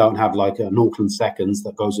Zealand. We don't have like an Auckland Seconds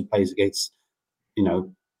that goes and plays against,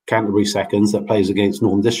 Canterbury Seconds that plays against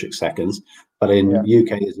Northern District Seconds. But in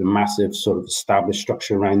UK, there's a massive sort of established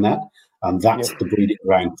structure around that. And that's the breeding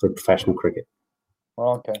ground for professional cricket.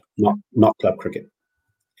 Okay. Not club cricket.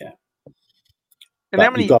 And but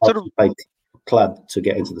how many sort of play club to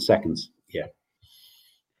get into the seconds? Yeah.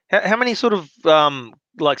 How many sort of so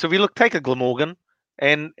if you take a Glamorgan,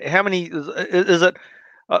 and how many is it?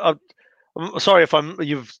 I'm sorry if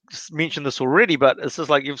you've mentioned this already, but it's just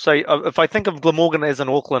like you say. If I think of Glamorgan as in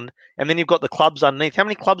Auckland, and then you've got the clubs underneath, how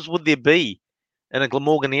many clubs would there be in a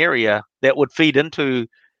Glamorgan area that would feed into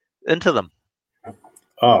them?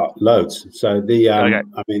 Oh, loads. So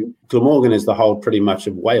I mean, Glamorgan is the whole pretty much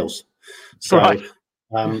of Wales. So. Right.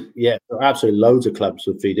 Absolutely loads of clubs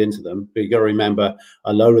would feed into them. But you got to remember,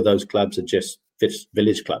 a load of those clubs are just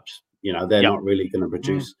village clubs. They're not really going to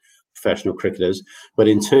produce professional cricketers. But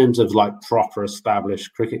in terms of like proper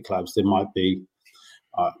established cricket clubs, there might be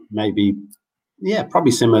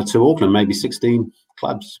probably similar to Auckland, maybe 16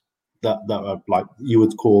 clubs that are like you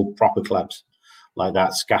would call proper clubs, like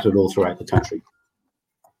that, scattered all throughout the country.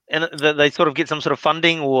 And they sort of get some sort of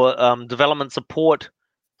funding or development support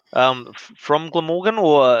from Glamorgan,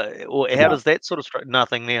 or how does that sort of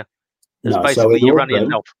nothing there? It's basically you run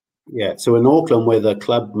yourself. Yeah, so in Auckland, where the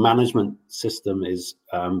club management system is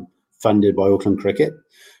funded by Auckland Cricket,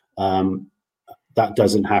 that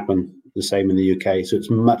doesn't happen the same in the UK. So it's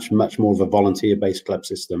much, much more of a volunteer-based club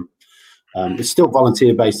system. It's still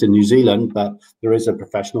volunteer-based in New Zealand, but there is a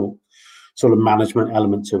professional sort of management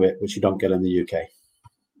element to it, which you don't get in the UK.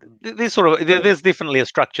 There's definitely a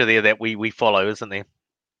structure there that we follow, isn't there?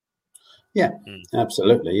 Yeah,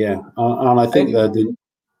 absolutely. Yeah, and I think that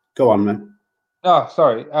go on, man. Oh,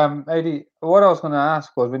 sorry, AD. What I was going to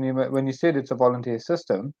ask was when you said it's a volunteer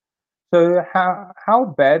system. So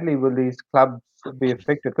how badly will these clubs be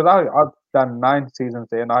affected? Because I've done 9 seasons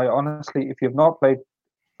there, and I honestly, if you've not played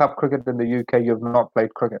club cricket in the UK, you've not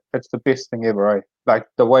played cricket. It's the best thing ever, right? Like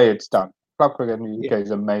the way it's done. Club cricket in the UK is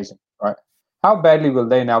amazing, right? How badly will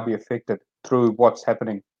they now be affected through what's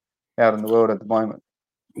happening out in the world at the moment?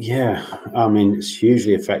 Yeah, I mean, it's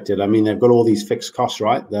hugely affected. I mean, they've got all these fixed costs,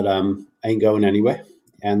 right, that ain't going anywhere.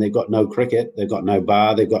 And they've got no cricket, they've got no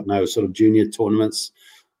bar, they've got no sort of junior tournaments,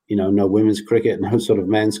 no women's cricket, no sort of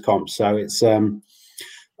men's comp. So it's,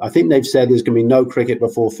 I think they've said there's going to be no cricket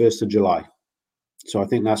before 1st of July. So I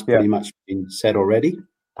think that's pretty much been said already.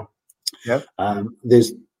 Yeah.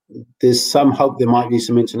 There's some hope there might be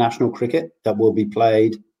some international cricket that will be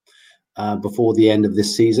played before the end of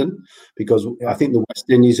this season, because I think the West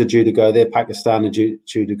Indies are due to go there, Pakistan are due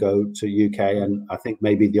to go to UK, and I think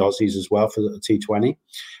maybe the Aussies as well for the T20.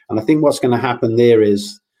 And I think what's going to happen there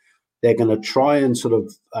is they're going to try and sort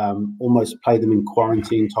of almost play them in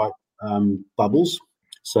quarantine type bubbles.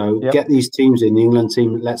 So get these teams in, the England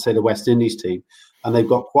team, let's say the West Indies team, and they've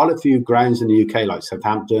got quite a few grounds in the UK like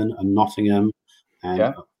Southampton and Nottingham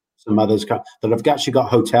and some others that have actually got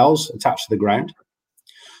hotels attached to the ground.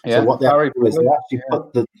 So what they do is they actually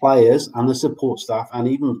put the players and the support staff and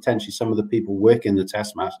even potentially some of the people working the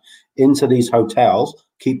test match into these hotels,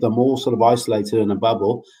 keep them all sort of isolated in a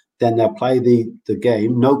bubble. Then they'll play the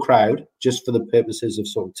game, no crowd, just for the purposes of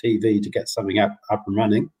sort of TV to get something up and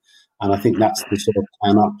running. And I think that's the sort of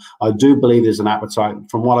plan. I do believe there's an appetite.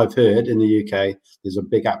 From what I've heard in the UK, there's a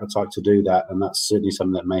big appetite to do that. And that's certainly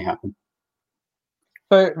something that may happen.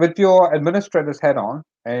 So with your administrator's hat on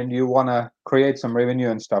and you want to create some revenue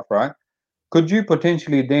and stuff, right? Could you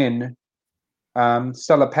potentially then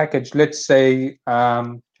sell a package, let's say,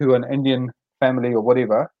 to an Indian family or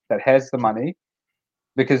whatever that has the money?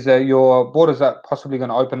 Because your borders are possibly going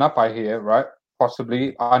to open up, I hear, right?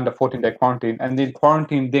 Possibly under 14-day quarantine, and then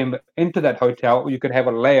quarantine them into that hotel. You could have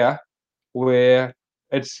a layer where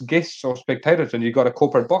it's guests or spectators, and you've got a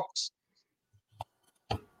corporate box.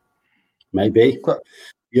 Maybe.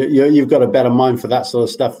 You've got a better mind for that sort of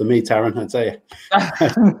stuff than me, Taryn, I tell you.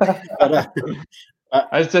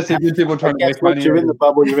 It's just people trying to make money. You're in the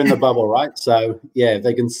bubble. You're in the bubble, right? So yeah, if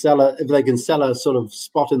they can sell a sort of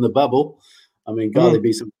spot in the bubble, I mean, God, there'd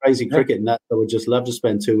be some crazy cricket in that. I would just love to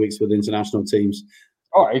spend 2 weeks with international teams.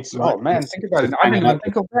 Oh, man, think about it. I didn't even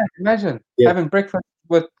think of that. Imagine having breakfast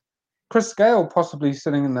with Chris Gale possibly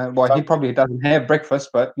sitting in there. Well, he probably doesn't have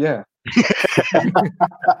breakfast, but yeah.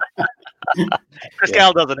 Chris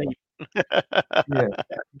Gale doesn't eat.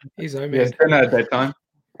 He's amazing. At that time.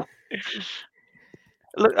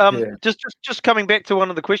 Look, just coming back to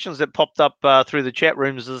one of the questions that popped up through the chat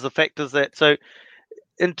rooms is the fact is that, so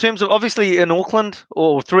in terms of obviously in Auckland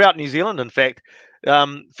or throughout New Zealand, in fact,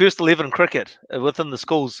 first 11 cricket within the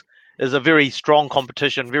schools is a very strong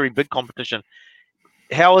competition, very big competition.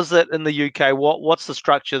 How is it in the UK? What's the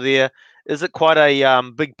structure there? Is it quite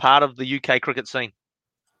a big part of the UK cricket scene?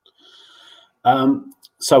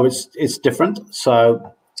 So it's different.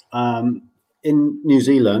 So in New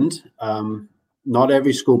Zealand, not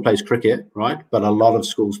every school plays cricket, right? But a lot of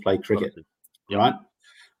schools play cricket, right?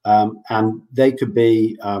 And they could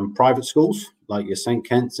be private schools like your St.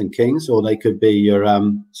 Kent's and King's, or they could be your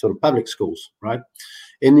sort of public schools, right?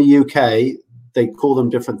 In the UK, they call them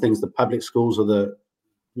different things. The public schools are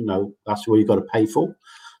that's where you've got to pay for.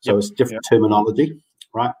 So it's different terminology,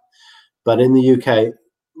 right? But in the UK,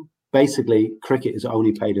 basically, cricket is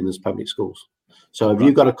only played in those public schools. So if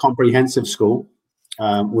you've got a comprehensive school,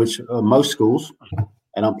 which most schools,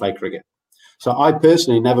 they don't play cricket. So I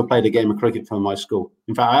personally never played a game of cricket from my school.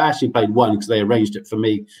 In fact, I actually played one because they arranged it for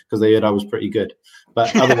me because they heard I was pretty good.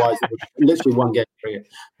 But otherwise, it was literally one game of cricket.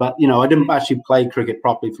 But, I didn't actually play cricket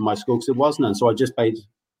properly for my school because it was none. So I just played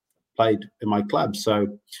in my club. So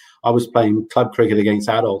I was playing club cricket against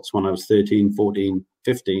adults when I was 13, 14,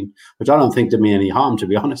 15, which I don't think did me any harm, to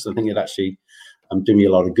be honest. I think it actually did me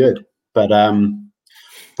a lot of good. But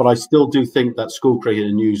I still do think that school cricket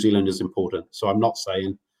in New Zealand is important. So I'm not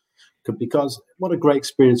saying, because what a great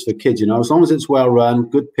experience for kids, as long as it's well run,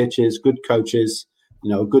 good pitches, good coaches,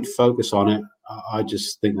 good focus on it. I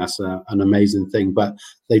just think that's an amazing thing. But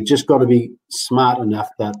they've just got to be smart enough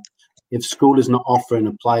that if school is not offering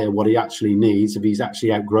a player what he actually needs, if he's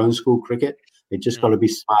actually outgrown school cricket, they just got to be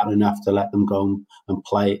smart enough to let them go and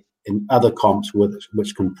play in other comps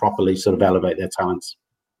which can properly sort of elevate their talents.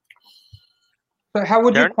 So how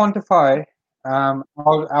would you quantify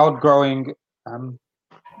outgrowing?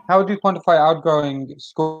 How would you quantify outgrowing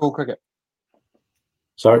school cricket?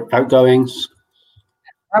 Sorry, outgoings.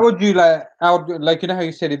 How would you like you know how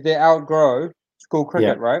you said if they outgrow school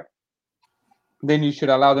cricket, right? Then you should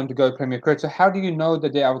allow them to go Premier Cricket. So how do you know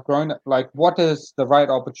that they're outgrown it? Like, what is the right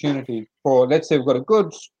opportunity for? Let's say we've got a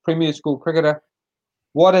good Premier school cricketer.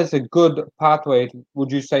 What is a good pathway?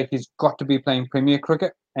 Would you say he's got to be playing Premier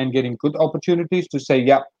Cricket and getting good opportunities to say,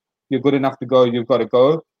 yep, you're good enough to go, you've got to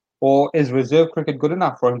go? Or is reserve cricket good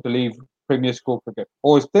enough for him to leave Premier school cricket?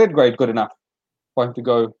 Or is third grade good enough for him to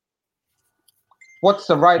go? What's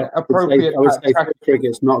the right appropriate? I would say third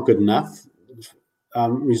cricket's not good enough.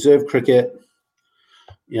 Reserve cricket,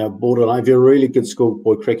 borderline. If you're a really good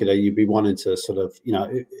schoolboy cricketer, you'd be wanting to sort of,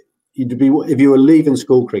 if you were leaving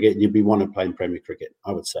school cricket, you'd be wanting to play in Premier Cricket,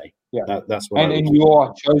 I would say. Yeah, that's what. And in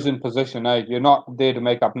your chosen position, you're not there to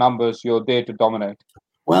make up numbers. You're there to dominate.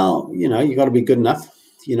 Well, you got to be good enough.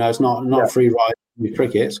 It's not free ride in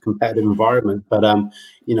cricket. It's a competitive environment, but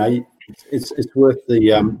it's worth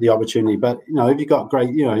the opportunity. But if you got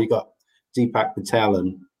great, you got Deepak Patel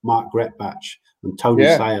and Mark Gretbach and Tony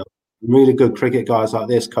Sale, really good cricket guys like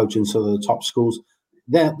this coaching sort of the top schools.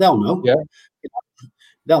 They'll know. Yeah.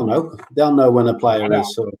 They'll know. They'll know when a player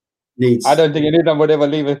is sort of needs. I don't think any of them would ever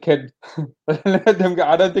leave a kid. Let them go.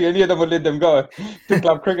 I don't think any of them would let them go to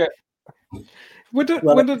club cricket. I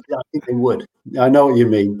think they would. I know what you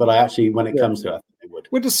mean, but when it comes to it, I think they would.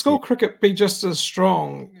 Would the school cricket be just as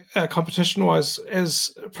strong competition-wise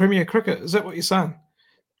as Premier Cricket? Is that what you're saying?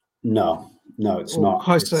 No, it's not.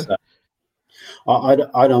 Close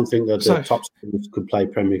I don't think that the top schools could play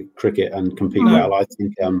Premier Cricket and compete well.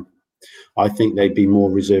 I think they'd be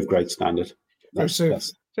more reserve grade standard. That's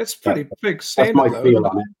pretty big standard. That's my feel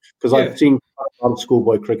on it, because I've seen a lot of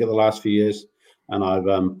schoolboy cricket the last few years, and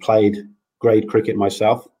I've played grade cricket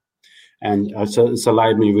myself, and it's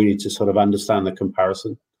allowed me really to sort of understand the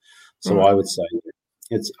comparison. So I would say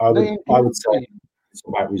it's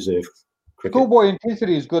about reserve cricket. Schoolboy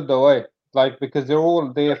intensity is good though, eh? Like, because they're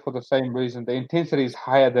all there for the same reason. The intensity is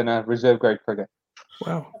higher than a reserve grade cricket.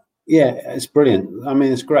 Wow. Yeah, it's brilliant. I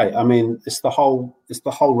mean, it's great. I mean, it's the whole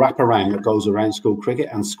wraparound that goes around school cricket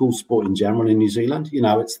and school sport in general in New Zealand.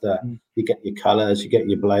 It's you get your colours, you get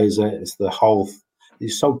your blazer. It's the whole. You're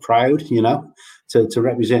so proud, to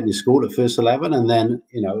represent your school at first 11, and then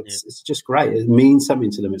it's just great. It means something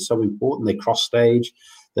to them. It's so important. They cross stage.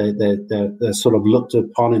 They're sort of looked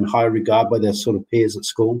upon in high regard by their sort of peers at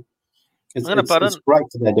school. It's great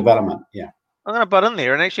for their development. Yeah. I'm going to butt in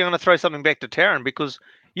there, and actually I'm going to throw something back to Taryn, because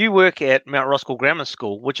you work at Mount Roskill Grammar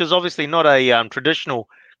School, which is obviously not a traditional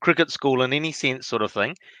cricket school in any sense, sort of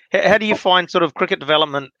thing. How do you find sort of cricket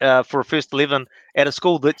development for a first 11 at a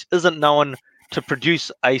school that isn't known to produce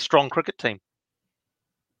a strong cricket team?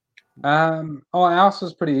 Ours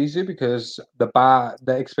is pretty easy because the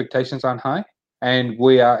expectations aren't high, and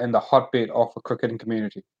we are in the hotbed of a cricketing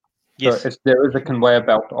community. Yes. So there is a conveyor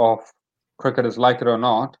belt of cricketers, like it or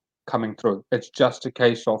not, coming through. It's just a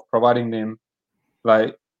case of providing them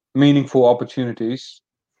like meaningful opportunities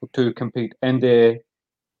to compete, and they're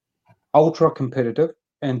ultra competitive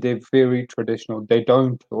and they're very traditional. They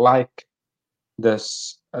don't like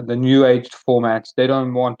the new age formats. They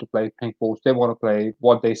don't want to play pink balls. They want to play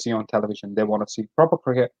what they see on television. They want to see proper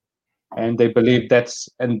cricket, and they believe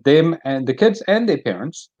and them and the kids and their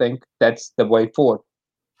parents think that's the way forward.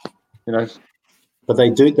 But they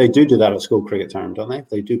do that at school cricket time, don't they?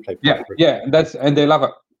 They do play cricket. Yeah, and they love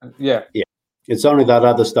it. Yeah. It's only that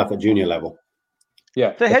other stuff at junior level.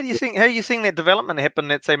 Yeah. So how do you think that development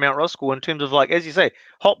happened at, say, Mount Roskill, in terms of, like, as you say,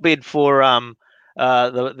 hotbed for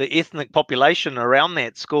the ethnic population around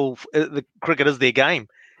that school? The cricket is their game,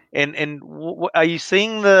 and are you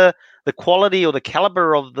seeing the quality or the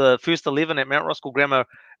caliber of the first 11 at Mount Roskill Grammar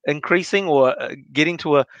increasing, or getting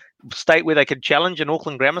to a state where they could challenge an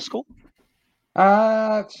Auckland Grammar School?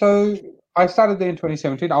 So I started there in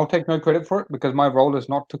 2017. I'll take no credit for it because my role is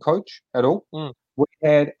not to coach at all. We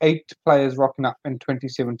had 8 players rocking up in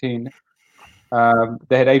 2017.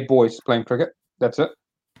 They had 8 boys playing cricket. That's it.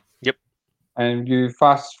 Yep. And you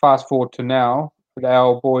fast forward to now,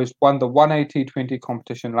 our boys won the 180 T20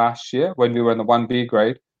 competition last year when we were in the 1B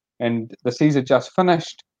grade, and the season just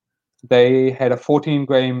finished. They had a 14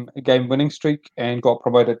 game winning streak and got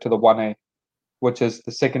promoted to the 1A, which is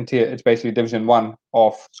the second tier. It's basically Division 1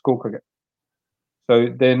 of school cricket. So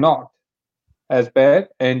they're not as bad,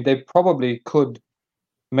 and they probably could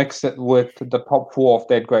mix it with the top 4 of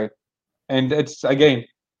that grade. And it's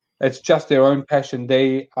just their own passion.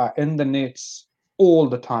 They are in the nets all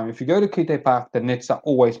the time. If you go to Kite Park, the nets are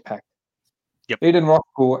always packed. Yep. Eden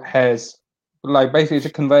Roskill has, basically it's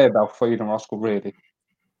a conveyor belt for Eden Roskill, really.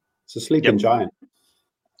 It's a sleeping giant.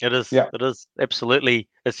 It is. Yeah. It is. Absolutely.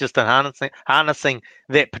 It's just harnessing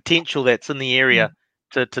that potential that's in the area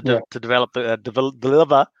to develop,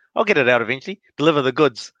 deliver. I'll get it out eventually. Deliver the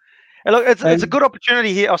goods. And look, it's a good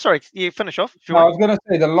opportunity here. Oh, sorry. You finish off. I was going to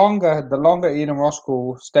say the longer Eden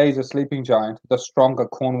Roskill stays a sleeping giant, the stronger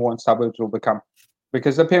Cornwall and suburbs will become,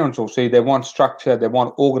 because the parents will see they want structure, they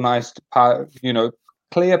want organized,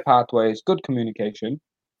 clear pathways, good communication,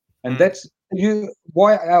 and that's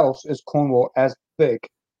why else is Cornwall as big,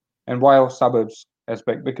 and why are suburbs as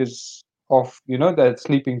big? Because of that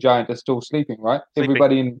sleeping giant is still sleeping, right?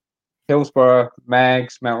 Everybody in Hillsborough,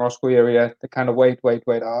 Mags, Mount Roskill area, they kind of wait.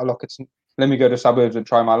 Oh, look, let me go to suburbs and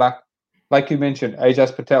try my luck. Like you mentioned,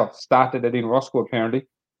 Ajaz Patel started at Eden Roskill, apparently.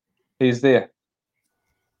 He's there.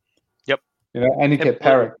 Yep. Aniket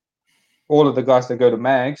Parrott, all of the guys that go to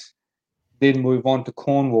Mags, then move on to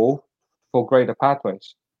Cornwall for greater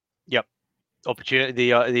pathways. Yep.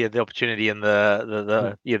 Opportunity, the opportunity and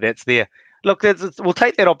the that's there. Look, we'll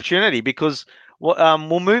take that opportunity because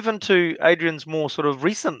we'll move into Adrian's more sort of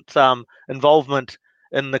recent involvement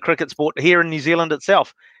in the cricket sport here in New Zealand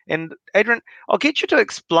itself. And Adrian, I'll get you to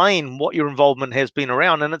explain what your involvement has been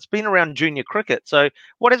around, and it's been around junior cricket. So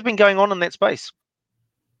what has been going on in that space?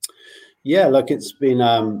 Yeah, look, it's been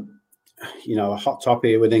a hot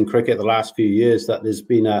topic within cricket the last few years, that there's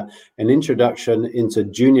been an introduction into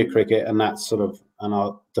junior cricket, and that's sort of, and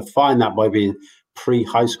I'll define that by being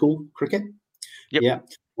pre-high school cricket. Yep. Yeah,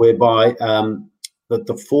 whereby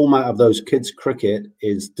the format of those kids' cricket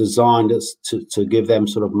is designed to give them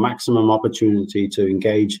sort of maximum opportunity to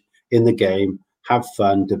engage in the game, have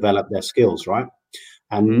fun, develop their skills, right?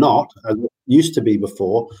 And not, as it used to be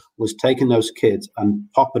before, was taking those kids and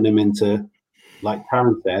popping them into, like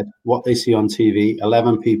Karen said, what they see on TV,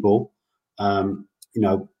 11 people, when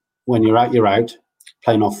you're out,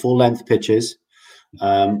 playing off full-length pitches.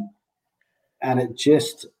 And it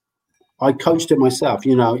just, I coached it myself.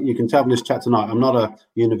 You can tell from this chat tonight, I'm not a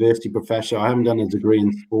university professor. I haven't done a degree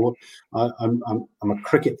in sport. I'm a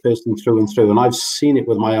cricket person through and through. And I've seen it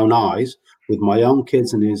with my own eyes, with my own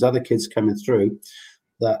kids and these other kids coming through,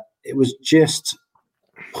 that it was just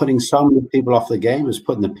putting so many people off the game. It was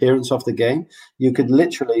putting the parents off the game. You could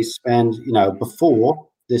literally spend, before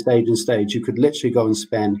this age and stage, you could literally go and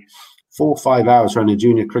spend 4 or 5 hours around a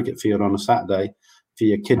junior cricket field on a Saturday for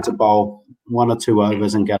your kid to bowl 1 or 2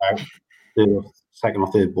 overs and get out to a second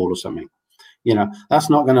or third ball or something.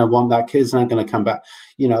 That's not going to want that. Kid's not going to come back.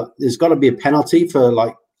 There's got to be a penalty for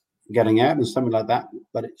like getting out and something like that.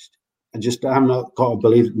 But I'm not got to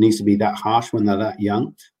believe it needs to be that harsh when they're that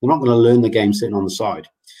young. They're not going to learn the game sitting on the side.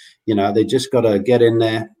 They just got to get in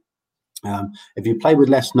there. If you play with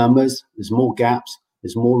less numbers, there's more gaps,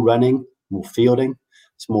 there's more running, more fielding.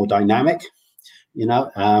 It's more dynamic.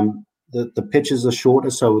 The pitches are shorter,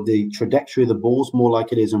 so the trajectory of the ball's more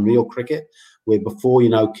like it is in real cricket, where before,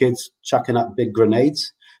 kids chucking up big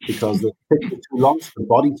grenades because the pitch is too long for the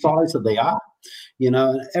body size that they are.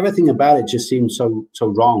 Everything about it just seems so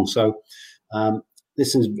wrong. So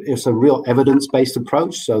it's a real evidence-based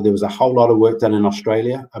approach. So there was a whole lot of work done in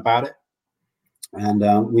Australia about it, and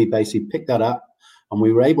we basically picked that up, and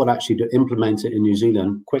we were able actually to implement it in New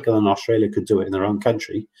Zealand quicker than Australia could do it in their own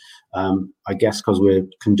country. I guess because we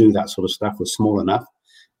can do that sort of stuff. We're small enough.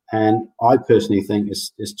 And I personally think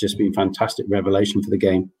it's just been fantastic revelation for the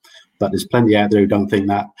game. But there's plenty out there who don't think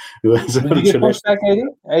that. Did you get pushback, Adi?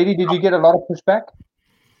 Adi, did you get a lot of pushback?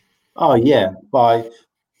 Oh, yeah.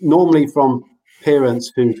 Normally from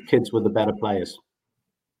parents whose kids were the better players.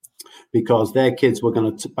 Because their kids were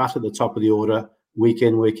going to bat at the top of the order week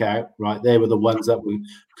in, week out, right? They were the ones that we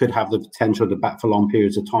could have the potential to bat for long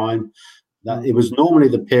periods of time. That it was normally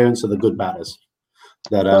the parents of the good batters.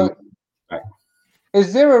 That right.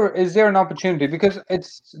 Is there an opportunity, because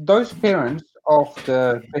it's those parents of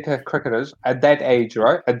the better cricketers at that age,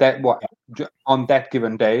 right? At that on that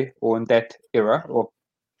given day or in that era,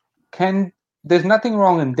 there's nothing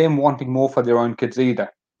wrong in them wanting more for their own kids either.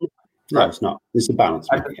 No, it's not. It's a balance.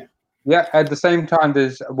 Yeah. At the same time,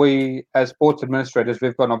 we as sports administrators,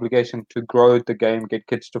 we've got an obligation to grow the game, get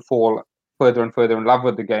kids to fall further and further in love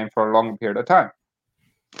with the game for a longer period of time.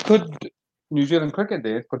 Could New Zealand cricket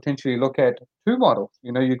there potentially look at 2 models?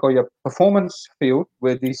 You got your performance field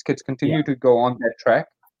where these kids continue to go on that track,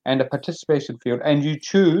 and a participation field, and you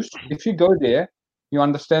choose, if you go there, you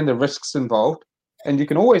understand the risks involved, and you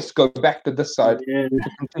can always go back to this side to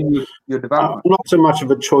continue your development. Not so much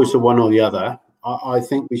of a choice of one or the other. I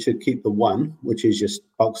think we should keep the one, which is just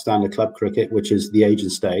bulk standard club cricket, which is the age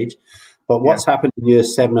and stage. But what's happened in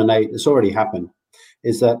years 7 and 8, it's already happened,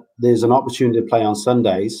 is that there's an opportunity to play on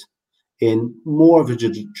Sundays in more of a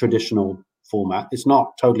traditional format. It's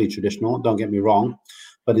not totally traditional, don't get me wrong,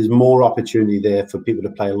 but there's more opportunity there for people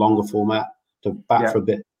to play a longer format, to bat for a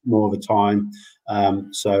bit more of a time.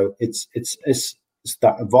 So it's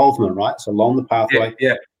that involvement, right? So along the pathway.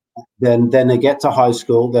 Then they get to high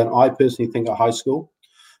school. Then I personally think at high school,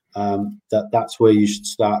 that's where you should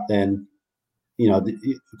start. Then, of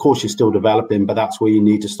course you're still developing, but that's where you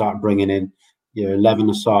need to start bringing in,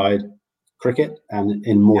 11-a-side cricket and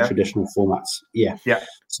in more traditional formats.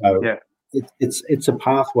 It's a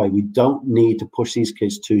pathway. We don't need to push these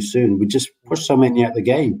kids too soon. We just push so many out the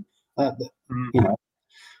game. The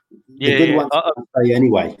good ones play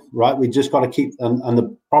anyway, right? We just got to keep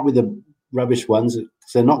and probably the rubbish ones,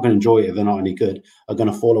 because they're not going to enjoy it if they're not any good, are going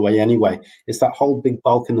to fall away anyway. It's that whole big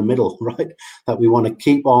bulk in the middle, right, that we want to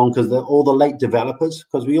keep on, because they're all the late developers,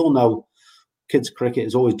 because we all know kids cricket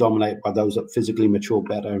is always dominated by those that physically mature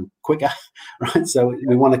better and quicker, right? So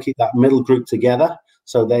we want to keep that middle group together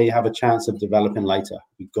so they have a chance of developing later.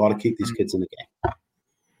 We've got to keep these kids in the game.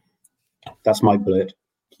 That's my blurt.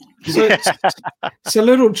 So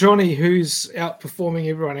little Johnny, who's outperforming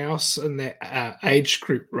everyone else in that age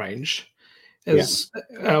group range,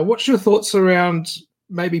 what's your thoughts around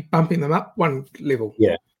maybe bumping them up one level?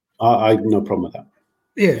 I have no problem with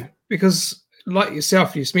that. Because like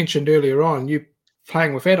yourself, you mentioned earlier on, you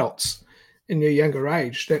playing with adults in your younger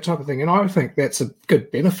age, that type of thing, and I think that's a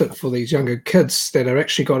good benefit for these younger kids that have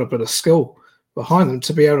actually got a bit of skill behind them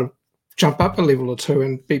to be able to jump up a level or two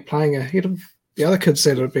and be playing ahead of the other kids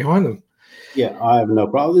that are behind them. I have no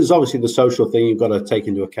problem. There's obviously the social thing you've got to take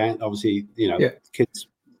into account. Obviously, kids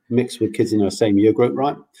mix with kids in the same year group,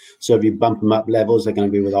 right? So if you bump them up levels, they're going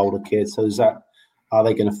to be with older kids. So are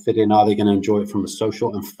they going to fit in? Are they going to enjoy it from a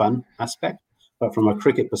social and fun aspect? But from a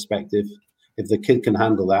cricket perspective, if the kid can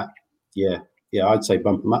handle that, I'd say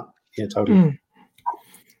bump them up. Yeah, totally.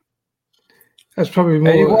 That's probably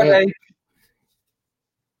more.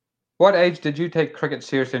 What age did you take cricket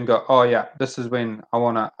seriously and go, oh yeah, this is when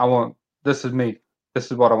this is me.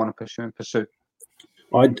 This is what I want to pursue.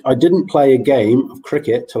 I didn't play a game of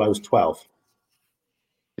cricket till I was 12.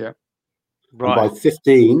 Yeah. Right.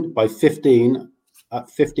 And by 15, at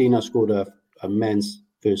 15, I scored a men's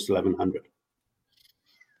first 1100.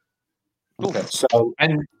 Okay. So,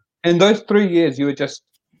 and in those 3 years, you just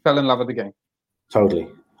fell in love with the game. Totally.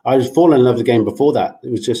 I was falling in love with the game before that. It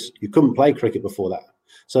was just, you couldn't play cricket before that.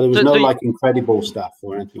 So there was incredible stuff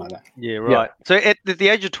or anything like that. Yeah, right. Yeah. So at the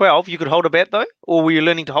age of 12, you could hold a bat though? Or were you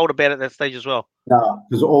learning to hold a bat at that stage as well? No,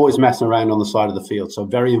 it was always messing around on the side of the field. So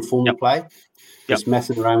very informal play. Just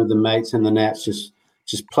messing around with the mates in the nets, just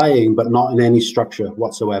playing, but not in any structure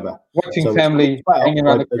whatsoever. Watching family hanging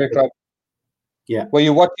around the cricket club. Yeah. Were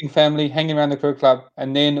you watching family hanging around the cricket club,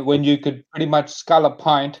 and then when you could pretty much scull a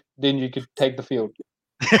pint, then you could take the field.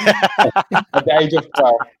 At the age of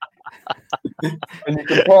 12. When you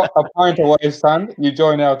can put a pint away, son, you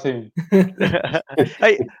join our team.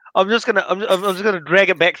 Hey, I'm just gonna drag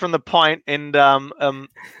it back from the pint, and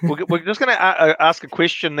we're just gonna ask a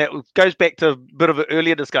question that goes back to a bit of an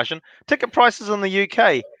earlier discussion. Ticket prices in the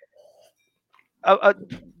UK.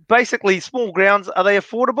 Basically, small grounds, are they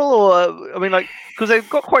affordable, or because they've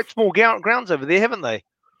got quite small grounds over there, haven't they?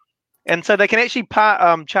 And so they can actually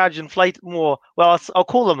charge more. Well, I'll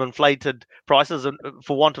call them inflated prices,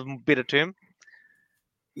 for want of a better term.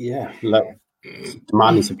 Yeah, look,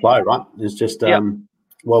 demand and supply, right? It's just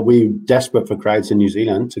we're desperate for crowds in New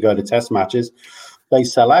Zealand to go to test matches. They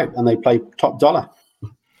sell out and they play top dollar.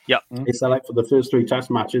 Yeah, they sell out for the first 3 test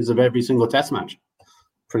matches of every single test match.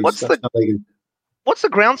 What's the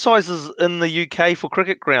ground sizes in the UK for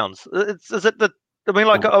cricket grounds?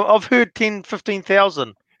 I've heard 10,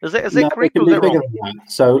 15,000. Is that correct? Or is that wrong?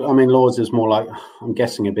 So, Lords is more like, I'm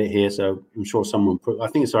guessing a bit here, so I'm sure someone I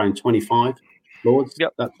think it's around 25 Lords,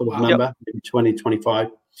 that sort of number, maybe 20, 25.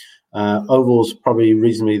 Oval's probably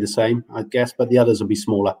reasonably the same, I guess, but the others will be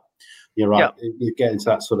smaller. You're right. You get into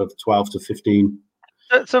that sort of 12 to 15.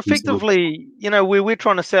 So effectively, where we're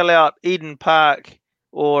trying to sell out Eden Park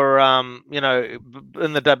or, in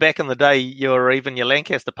back in the day, or even your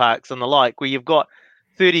Lancaster Parks and the like, where you've got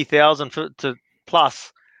 30,000 to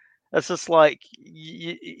plus. It's just like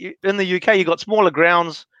in the UK, you've got smaller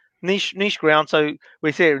grounds, niche grounds. So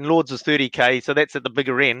we say in Lords is 30K, so that's at the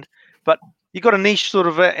bigger end. But you've got a niche sort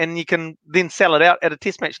of, and you can then sell it out at a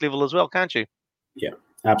test match level as well, can't you? Yeah,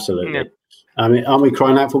 absolutely. Yeah. Aren't we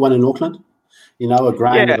crying out for one in Auckland? You know, a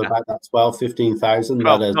ground of about that 12, 15,000.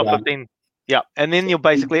 15. Yeah, and then you'll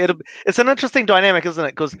basically it's an interesting dynamic, isn't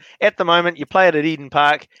it? Because at the moment you play it at Eden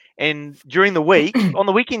Park, and during the week, on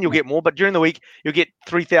the weekend you'll get more, but during the week you'll get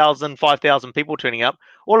 3,000, 5,000 people turning up.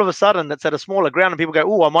 All of a sudden, it's at a smaller ground, and people go,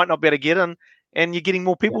 "Oh, I might not be able to get in," and you're getting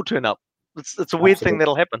more people turn up. It's a weird thing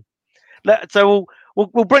that'll happen. So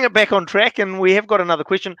we'll bring it back on track, and we have got another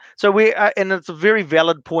question. So and it's a very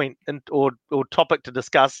valid point or topic to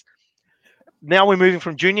discuss. Now we're moving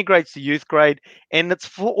from junior grades to youth grade, and it's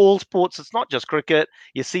for all sports. It's not just cricket.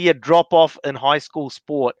 You see a drop off in high school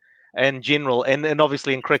sport in general, and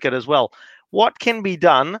obviously in cricket as well. What can be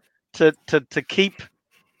done to keep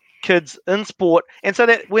kids in sport, and so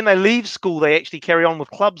that when they leave school, they actually carry on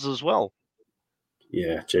with clubs as well?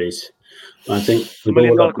 Yeah, geez. I think we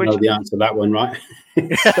all know the answer to that one, right?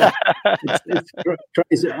 it's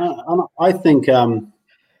crazy. I think,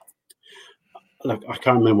 look, I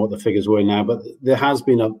can't remember what the figures were now, but there has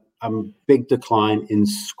been a big decline in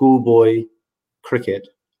schoolboy cricket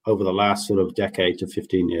over the last sort of decade to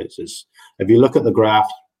 15 years. If you look at the graph,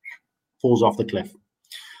 falls off the cliff.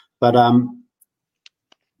 But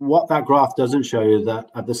what that graph doesn't show you that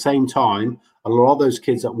at the same time, a lot of those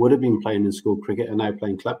kids that would have been playing in school cricket are now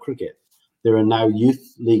playing club cricket. There are now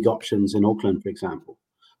youth league options in Auckland, for example,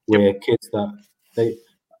 where kids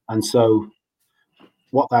and so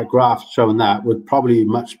what that graph showing that would probably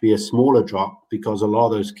much be a smaller drop because a lot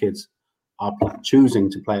of those kids are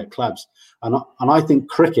choosing to play at clubs. And I think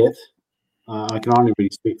cricket, I can only really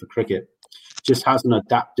speak for cricket, just hasn't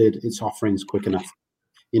adapted its offerings quick enough.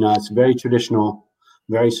 You know, it's very traditional,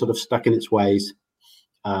 very sort of stuck in its ways.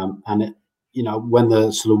 And it, you know, when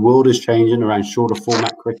the sort of world is changing around shorter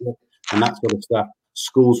format cricket and that sort of stuff,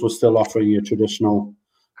 schools were still offering you traditional,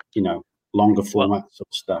 you know, longer format sort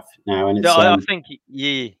of stuff now. And it's, I think,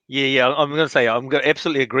 yeah. I'm going to say, I'm going to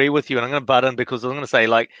absolutely agree with you. And I'm going to butt in because I'm going to say,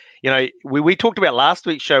 like, you know, we talked about last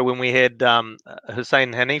week's show when we had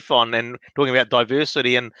Hussein Hanif on and talking about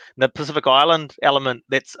diversity and the Pacific Island element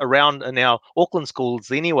that's around in our Auckland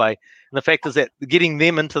schools anyway. And the fact is that getting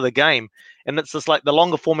them into the game, and it's just like the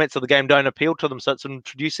longer formats of the game don't appeal to them. So it's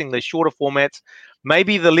introducing the shorter formats,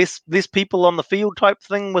 maybe the less people on the field type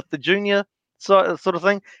thing with the junior sort of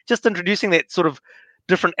thing, just introducing that sort of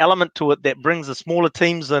different element to it that brings the smaller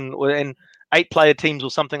teams and 8-player teams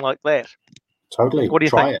or something like that. Totally. What do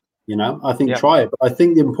you think? It, you know, I think try it. But I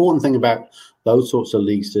think the important thing about those sorts of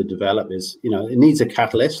leagues to develop is, you know, it needs a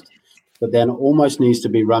catalyst, but then it almost needs to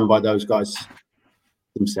be run by those guys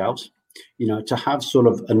themselves. You know, to have sort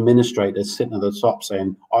of administrators sitting at the top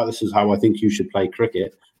saying, "Oh, this is how I think you should play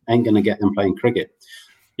cricket," ain't going to get them playing cricket.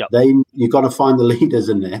 Yep. You've got to find the leaders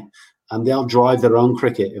in there, and they'll drive their own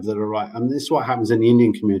cricket if they're right. And this is what happens in the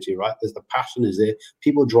Indian community, right? There's the passion is there.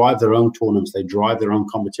 People drive their own tournaments. They drive their own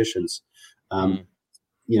competitions. You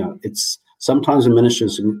know, it's sometimes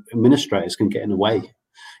administrators can get in the way.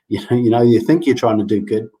 You know, you think you're trying to do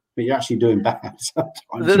good, but you're actually doing bad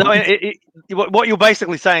sometimes. What you're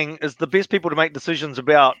basically saying is the best people to make decisions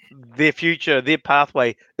about their future, their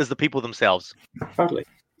pathway, is the people themselves. Totally.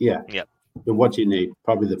 Yeah. Yeah. But what do you need?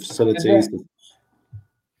 Probably the facilities.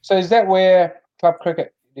 So is that where club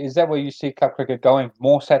cricket, is that where you see club cricket going?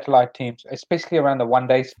 More satellite teams, especially around the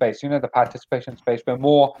one-day space, you know, the participation space, where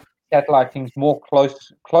more satellite teams, more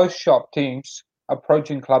close shop teams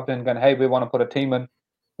approaching clubs and going, hey, we want to put a team in.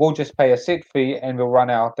 We'll just pay a set fee and we'll run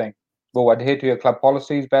our thing. We'll adhere to your club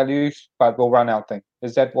policies, values, but we'll run our thing.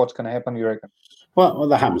 Is that what's going to happen, you reckon? Well,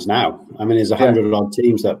 that happens now. I mean, there's 100 odd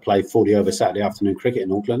teams that play 40 over Saturday afternoon cricket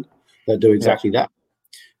in Auckland that do exactly that.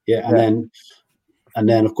 Yeah, and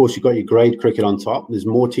then, of course, you've got your grade cricket on top. There's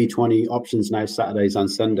more T20 options now, Saturdays and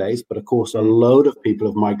Sundays. But, of course, a load of people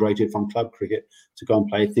have migrated from club cricket to go and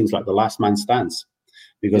play things like the last man stands.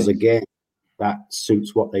 Because, again, that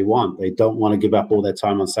suits what they want. They don't want to give up all their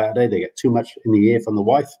time on Saturday. They get too much in the year from the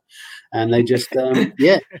wife. And they just, but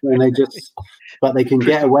they can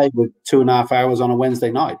get away with 2.5 hours on a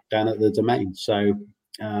Wednesday night down at the Domain. So,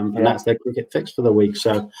 and that's their cricket fix for the week.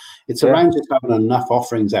 So it's around just having enough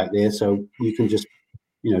offerings out there so you can just,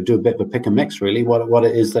 you know, do a bit of a pick and mix, really, what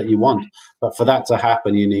it is that you want. But for that to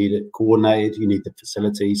happen, you need it coordinated, you need the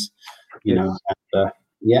facilities, you know, and,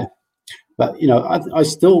 But, you know, I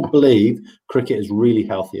still believe cricket is really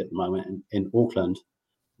healthy at the moment in Auckland,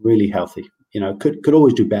 really healthy. You know, could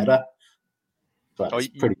always do better, but it's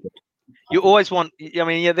pretty good. You always want, I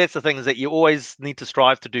mean, that's the thing, is that you always need to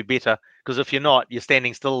strive to do better, because if you're not, you're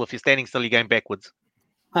standing still. If you're standing still, you're going backwards.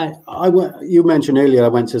 You mentioned earlier I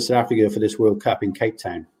went to South Africa for this World Cup in Cape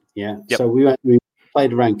Town. Yeah. Yep. So we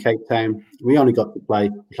played around Cape Town. We only got to play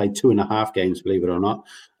 2.5 games, believe it or not.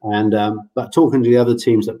 And but talking to the other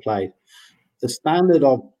teams that played, the standard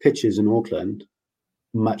of pitches in Auckland,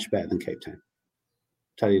 much better than Cape Town.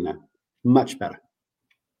 Tell you now, much better.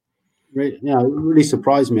 Really, it really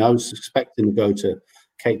surprised me. I was expecting to go to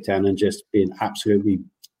Cape Town and just being absolutely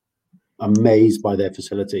amazed by their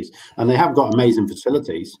facilities. And they have got amazing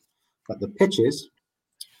facilities, but the pitches,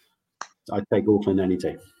 I'd take Auckland any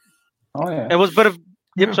day. Oh, yeah. It was a bit of...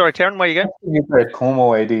 Yep, sorry, Taryn, where you go? You played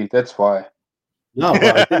Como AD, that's why. No,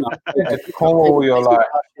 well, I think At Como, you're like...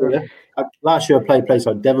 Last year I played a place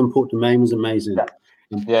like Devonport Domain was amazing.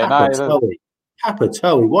 Yeah,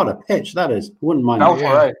 Papatoe, what a pitch that is. Wouldn't mind. No,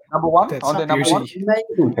 right. Number one? That's On the number one?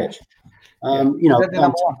 Amazing pitch.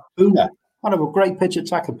 Takapuna. What a great pitch at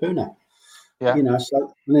Takapuna. Yeah.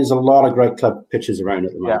 So there's a lot of great club pitches around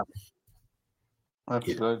at the moment. Yeah.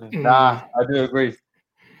 Absolutely. Nah, I do agree.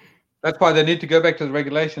 That's why they need to go back to the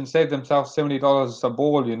regulation, save themselves $70 a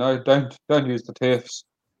ball, Don't use the turfs.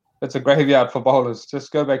 It's a graveyard for bowlers.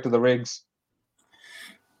 Just go back to the regs.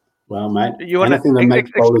 Well, mate, you might have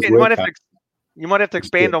to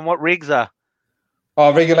expand on what regs are.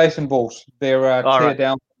 Oh, regulation balls. They're tear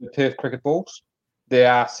down the turf cricket balls. They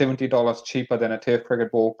are $70 cheaper than a turf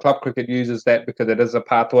cricket ball. Club cricket uses that because it is a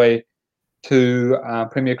pathway to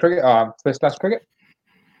Premier Cricket, first class cricket.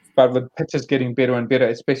 But with pitches getting better and better,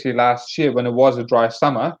 especially last year when it was a dry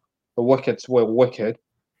summer, the wickets were wicked,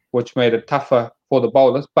 which made it tougher for the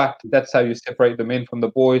bowlers. But that's how you separate the men from the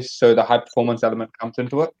boys, so the high performance element comes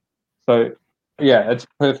into it. So, yeah, it's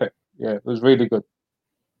perfect. Yeah, it was really good.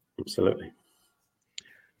 Absolutely.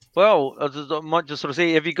 Well, I might just sort of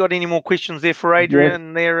see, have you got any more questions there for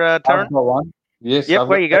Adrian there, Taryn? I've got one. Yes. Yep,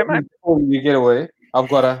 where you go, mate? Before you get away, I've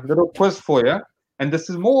got a little quiz for you. And this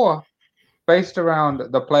is more based around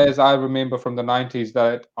the players I remember from the 90s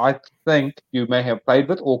that I think you may have played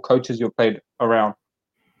with or coaches you've played around.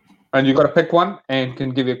 And you've got to pick one and can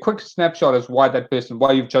give you a quick snapshot as why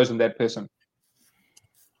you've chosen that person.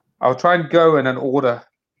 I'll try and go in an order.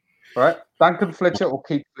 All right? Duncan Fletcher or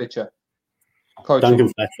Keith Fletcher? Coaching. Duncan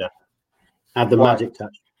Fletcher had the magic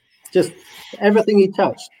touch. Just everything he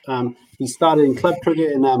touched. He started in club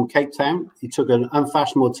cricket in Cape Town. He took an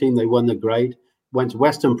unfashionable team. They won the grade. Went to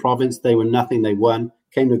Western Province. They were nothing. They won.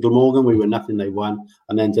 Came to Glamorgan. We were nothing. They won.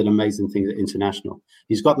 And then did amazing things at international.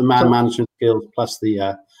 He's got the man management skills plus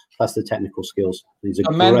the technical skills. He's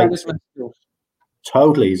a man management skills.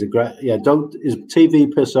 Totally. He's a great. Yeah. His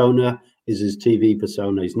TV persona is his TV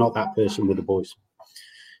persona. He's not that person with the boys.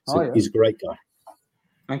 So he's a great guy.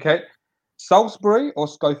 Okay. Salisbury or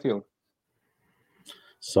Schofield?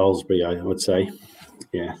 Salisbury, I would say.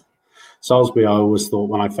 Yeah. Salisbury, I always thought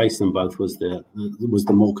when I faced them both was the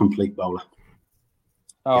more complete bowler.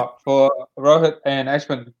 For Rohit and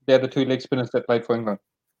Ashwin, they're the two leg spinners that played for England.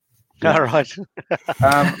 Yeah. All right.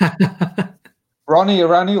 Ronnie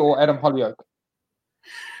Irani or Adam Hollyoak?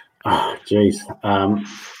 Oh, geez.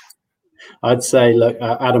 I'd say, look,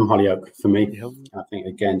 Adam Hollyoak for me. Yep. I think,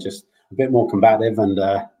 again, just a bit more combative and,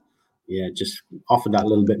 just offered that a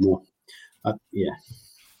little bit more. Yeah.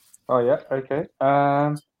 Oh, yeah. Okay.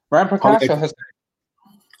 Ramprakash or Hussain?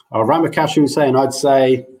 Ramprakash and Hussain.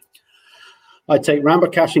 I'd take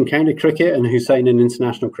Ramprakash in county cricket and Hussain in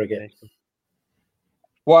international cricket.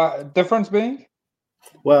 What difference being?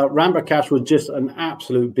 Well, Ramprakash was just an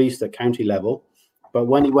absolute beast at county level. But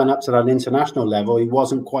when he went up to that international level, he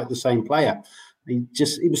wasn't quite the same player. He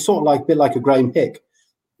was sort of like a bit like a Graham Hick.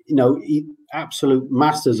 Absolute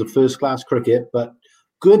masters of first-class cricket, but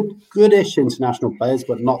goodish international players,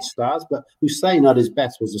 but not stars. But Hussain at his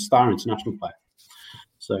best was a star international player.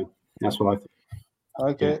 So that's what I think.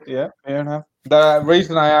 Okay, yeah, fair enough. The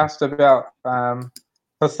reason I asked about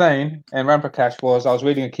Hussain and Ramprakash was I was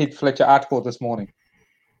reading a Keith Fletcher article this morning.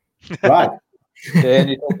 Right. Yeah, and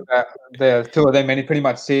he talked about the two of them, and he pretty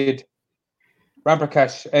much said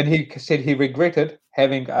Ramprakash, and he said he regretted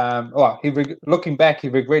having, looking back, he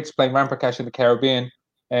regrets playing Ramprakash in the Caribbean,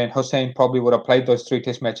 and Hussain probably would have played those 3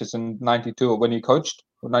 test matches in 92 or when he coached,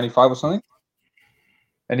 or 95 or something.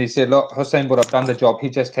 And he said, look, Hussain would have done the job. He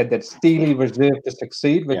just had that steely reserve to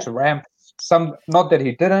succeed, which Ramp, not that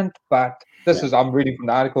he didn't, but I'm reading from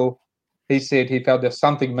the article, he said he felt there's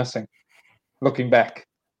something missing, looking back.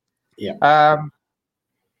 Yeah.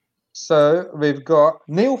 So we've got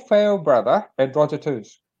Neil Fairbrother and Roger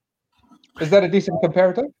Toos. Is that a decent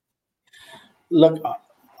comparative? Look,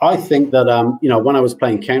 I think that when I was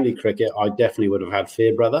playing county cricket, I definitely would have had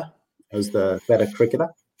Fairbrother as the better cricketer.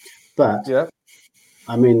 But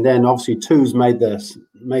I mean, then obviously Toos made the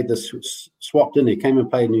swap, didn't he? Came and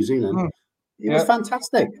played in New Zealand. He was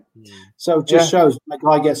fantastic. So it just shows a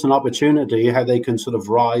guy gets an opportunity, how they can sort of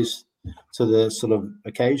rise to the sort of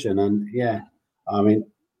occasion. And I mean,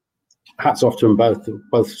 hats off to them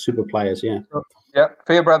both super players. Yeah. Yeah,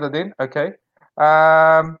 for your brother then. Okay.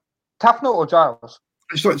 Tufnell or Giles?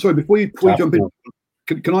 Sorry. Before you jump in,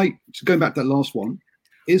 can I going back to that last one?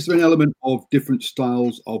 Is there an element of different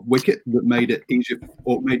styles of wicket that made it easier,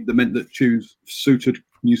 or meant that suited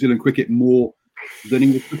New Zealand cricket more than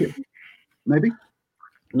English cricket? Maybe.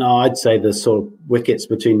 No, I'd say the sort of wickets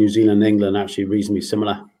between New Zealand and England are actually reasonably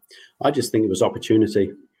similar. I just think it was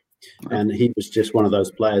opportunity. And he was just one of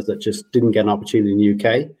those players that just didn't get an opportunity in the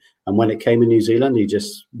UK. And when it came in New Zealand, he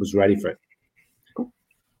just was ready for it. Cool.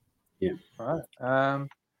 Yeah. All right.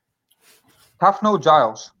 Tufnell,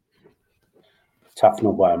 Giles?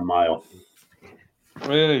 Tufnell by a mile.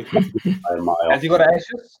 Really? By a mile. Has he got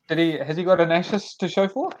Ashes? Has he got an Ashes to show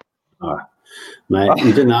for? Mate,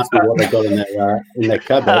 you didn't ask me what they got in their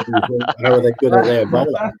cupboard. How are they good at their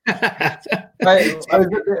bowler?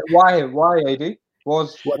 Why, AD?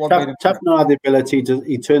 Tufnell had the ability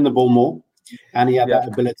he turned the ball more, and he had that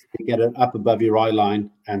ability to get it up above your eye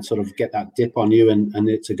line and sort of get that dip on you and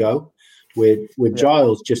it to go. With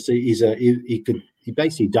Giles, just he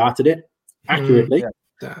basically darted it accurately,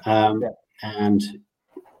 but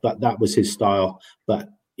that was his style. But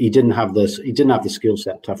he didn't have the skill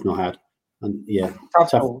set Tufnell had. And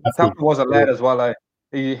Tufnell was a lad as well.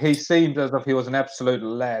 He seemed as if he was an absolute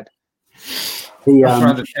lad.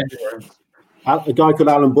 A guy called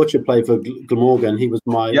Alan Butcher played for Glamorgan. He was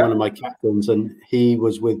one of my captains, and he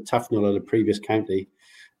was with Tufnell at a previous county.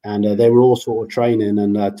 And they were all sort of training,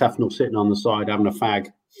 and Tufnell sitting on the side having a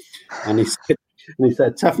fag. And he said,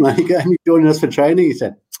 Tufnell, are you joining us for training? He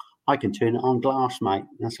said, I can turn it on glass, mate.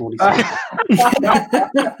 That's what he said.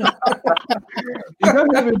 You know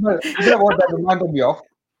what that reminded me of?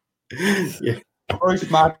 Yeah. Bruce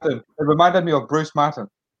Martin. It reminded me of Bruce Martin.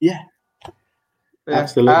 Yeah.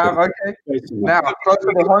 Absolutely. Okay. Now, close to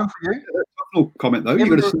the home for you. Final comment though.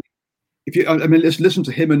 Let's listen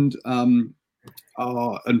to him and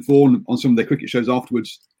Vaughan on some of their cricket shows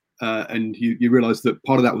afterwards, and you realise that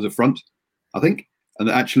part of that was a front, I think, and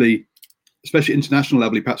that actually, especially international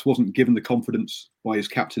level, he perhaps wasn't given the confidence by his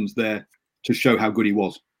captains there to show how good he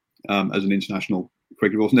was as an international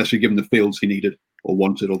cricketer. He wasn't necessarily given the fields he needed or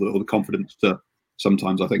wanted, or the confidence to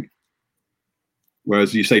sometimes, I think.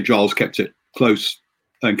 Whereas you say Giles kept it close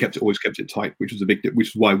and always kept it tight, which is which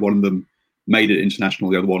is why one of them made it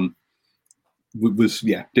international. The other one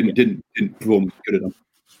didn't perform good enough.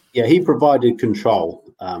 Yeah, he provided control,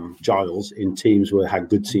 Giles, in teams where had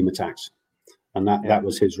good seam attacks, and that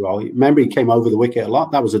was his role. Remember, he came over the wicket a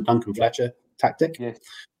lot. That was a Duncan Fletcher tactic. Yes.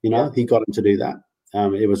 He got him to do that.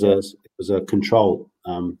 It was a control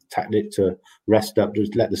tactic to rest up,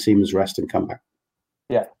 just let the seamers rest and come back.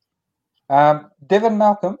 Yeah. Devon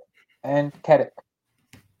Malcolm and Caddick.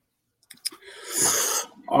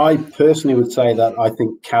 I personally would say that I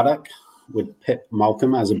think Caddick would pip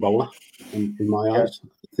Malcolm as a bowler in my eyes.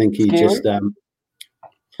 I think he just.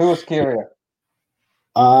 Who was scarier?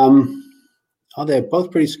 They're both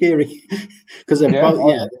pretty scary because they're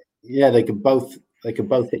both. They could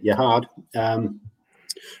both hit you hard.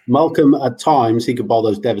 Malcolm at times he could bowl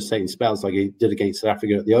those devastating spells like he did against South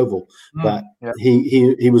Africa at the Oval, but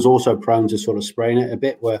he was also prone to sort of spraying it a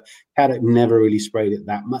bit, where Caddick never really sprayed it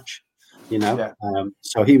that much,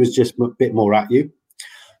 so he was just a bit more at you.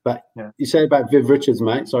 But you say about Viv Richards,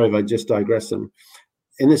 mate, sorry if I just digress him.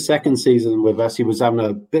 In the second season with us, he was having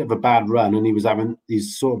a bit of a bad run, and he was having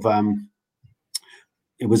these sort of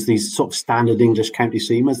it was these sort of standard English county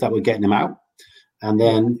seamers that were getting him out. And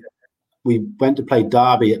then we went to play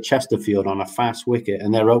Derby at Chesterfield on a fast wicket,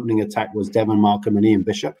 and their opening attack was Devon Malcolm and Ian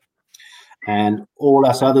Bishop. And all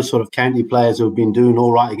us other sort of county players who have been doing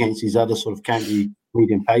all right against these other sort of county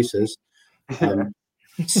medium pacers,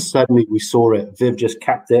 suddenly we saw it. Viv just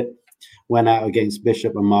capped it, went out against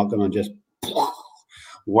Bishop and Malcolm and just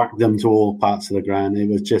whacked them to all parts of the ground. It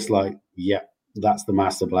was just like, that's the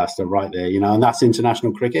master blaster right there, and that's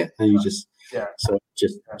international cricket. And you just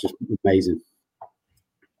amazing.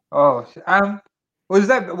 Oh,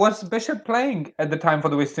 was Bishop playing at the time for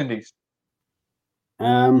the West Indies?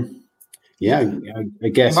 I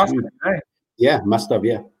guess. Must have.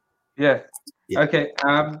 Yeah. Okay.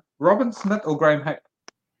 Robin Smith or Graham Hick?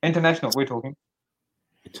 International, we're talking.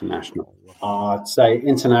 International. I'd say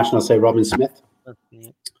international. Say Robin Smith.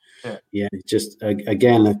 Yeah. Just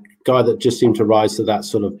again, a guy that just seemed to rise to that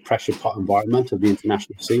sort of pressure pot environment of the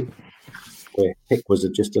international scene, where Hick was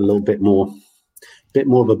just a little bit more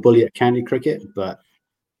of a bully at county cricket, but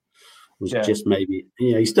was just maybe,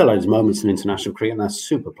 he still had his moments in international cricket, and that's a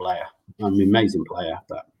super player, an amazing player.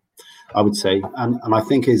 But I would say, and I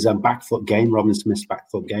think his back foot game, Robin Smith's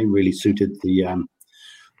back foot game, really suited the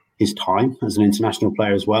his time as an international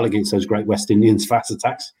player as well against those great West Indians fast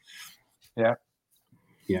attacks. Yeah.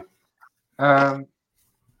 Yeah.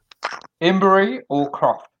 Embury or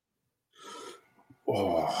Croft?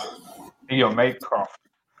 Oh, Your mate Croft.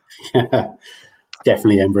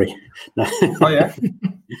 definitely Embury. Oh yeah.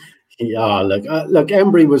 Yeah. Look.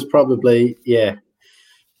 Embury was probably Yeah.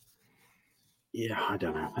 I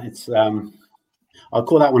don't know. It's I'll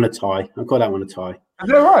call that one a tie. Is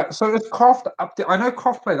that right? So is Croft up there? I know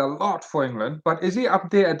Croft played a lot for England, but is he up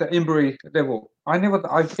there at the Embury level?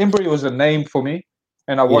 Embury was a name for me,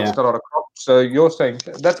 and I watched a lot of Croft. So you're saying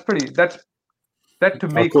that to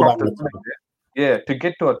me, Croft is winning. Yeah, to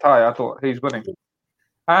get to a tie, I thought he's winning.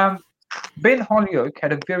 Ben Holyoke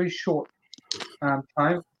had a very short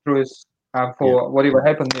time through his whatever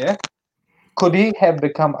happened there. Could he have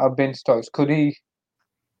become a Ben Stokes? Could he?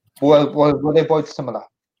 Were they both similar?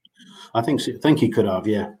 I think he could have,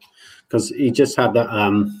 because he just had that.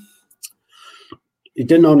 He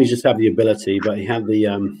didn't only just have the ability, but he had the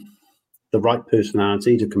right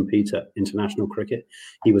personality to compete at international cricket.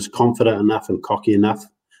 He was confident enough and cocky enough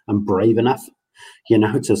and brave enough,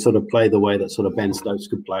 to sort of play the way that sort of Ben Stokes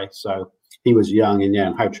could play. So he was young and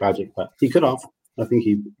how tragic, but he could have. I think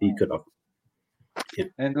he could have. Yeah.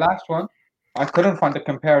 And last one, I couldn't find a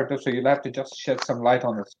comparative, so you'll have to just shed some light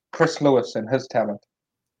on this. Chris Lewis and his talent.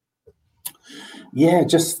 Yeah,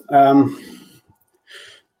 just a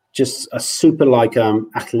super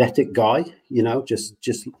athletic guy,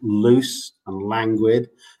 just loose and languid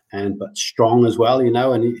but strong as well,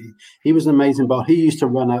 and he was an amazing ball. He used to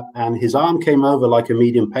run up and his arm came over like a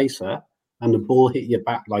medium pacer and the ball hit your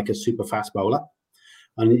back like a super fast bowler.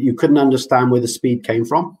 And you couldn't understand where the speed came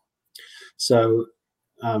from. So,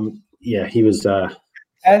 he was...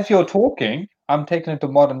 As you're talking, I'm taking it to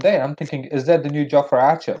modern day. I'm thinking, is that the new Jofra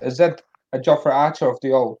Archer? Is that a Jofra Archer of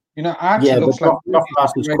the old? Archer looks like... Jofra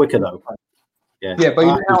Archer's quicker, though. Yeah, but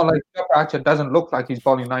Jofra Archer doesn't look like he's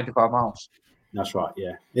bowling 95 miles. That's right,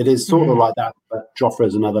 yeah. It is sort of like that, but Jofra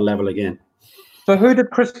is another level again. So who did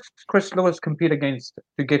Chris Lewis compete against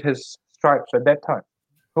to get his stripes at that time?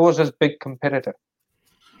 Who was his big competitor?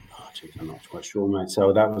 I'm not quite sure, mate.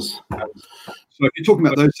 So that was. So if you're talking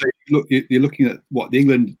about those, you're looking at what the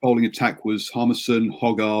England bowling attack was: Harmison,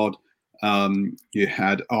 Hoggard. You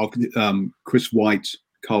had Chris White,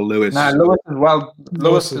 Carl Lewis. No, Lewis as well.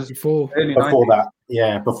 Lewis is before that.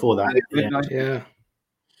 Yeah, before that. Yeah.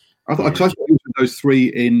 I thought he was those three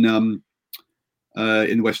in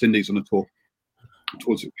the West Indies on the tour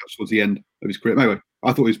towards the end of his career. Anyway,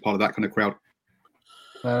 I thought he was part of that kind of crowd.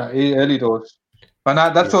 Early doors. But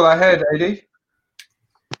no, that's all I had, AD.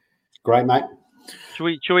 Great, mate.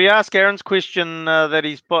 Should we ask Aaron's question that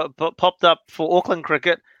he's popped up for Auckland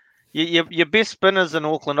cricket? Your best spinners in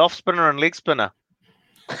Auckland, off spinner and leg spinner.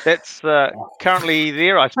 That's currently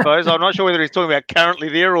there, I suppose. I'm not sure whether he's talking about currently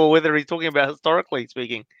there or whether he's talking about historically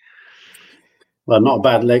speaking. Well, not a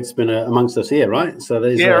bad leg spinner amongst us here, right? So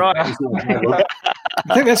there's right.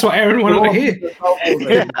 I think that's what Aaron wanted to hear.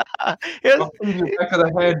 Back of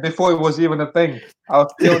the hand before it was even a thing. I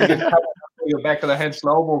was still your back of the hand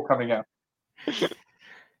slow ball coming out.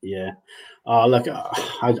 Yeah. Look,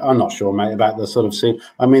 I'm not sure, mate, about the sort of scene.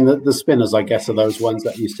 I mean, the spinners, I guess, are those ones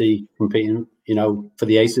that you see competing, for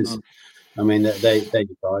the aces. I mean, they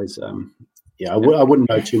guys. I wouldn't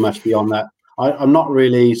know too much beyond that. I'm not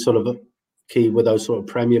really sort of key with those sort of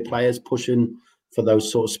premier players pushing for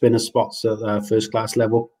those sort of spinner spots at the first class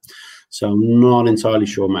level. So I'm not entirely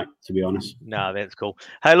sure, mate, to be honest. No, that's cool.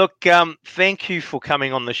 Hey, look, thank you for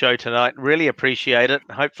coming on the show tonight. Really appreciate it.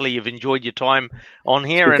 Hopefully you've enjoyed your time on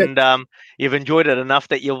here and you've enjoyed it enough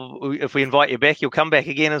that if we invite you back, you'll come back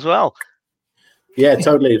again as well. Yeah,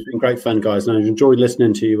 totally. It's been great fun, guys. And I've enjoyed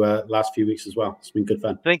listening to you last few weeks as well. It's been good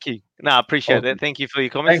fun. Thank you. No, I appreciate that. Thank you for your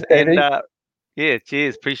comments. Thanks, yeah,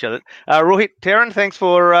 cheers. Appreciate it. Rohit, Taryn, thanks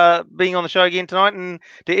for being on the show again tonight. And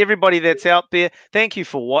to everybody that's out there, thank you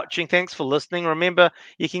for watching. Thanks for listening. Remember,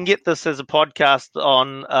 you can get this as a podcast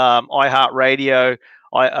on iHeartRadio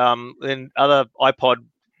and other iPod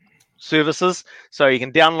services. So you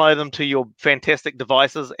can download them to your fantastic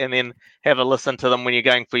devices and then have a listen to them when you're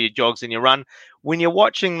going for your jogs and your run. When you're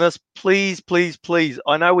watching this, please, please, please,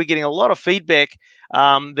 I know we're getting a lot of feedback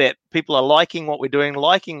that people are liking what we're doing,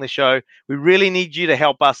 liking the show. We really need you to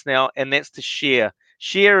help us now, and that's to share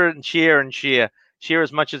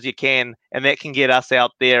as much as you can, and that can get us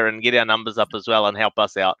out there and get our numbers up as well and help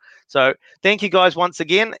us out. So thank you guys once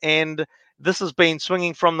again, and this has been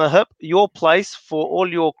Swinging from the Hip, your place for all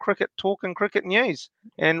your cricket talk and cricket news,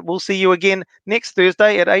 and we'll see you again next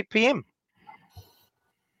Thursday at 8 p.m.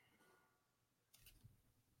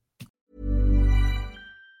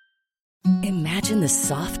 Imagine the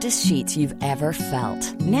softest sheets you've ever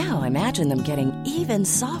felt. Now imagine them getting even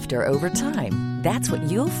softer over time. That's what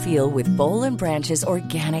you'll feel with Boll & Branch's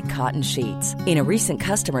organic cotton sheets. In a recent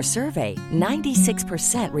customer survey,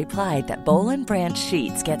 96% replied that Boll & Branch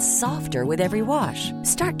sheets get softer with every wash.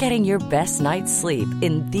 Start getting your best night's sleep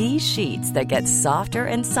in these sheets that get softer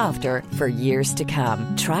and softer for years to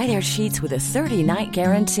come. Try their sheets with a 30-night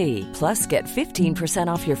guarantee. Plus, get 15%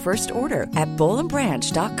 off your first order at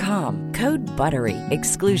bollandbranch.com. Code BUTTERY.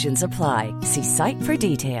 Exclusions apply. See site for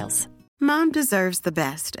details. Mom deserves the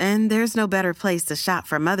best, and there's no better place to shop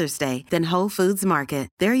for Mother's Day than Whole Foods Market.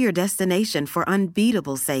 They're your destination for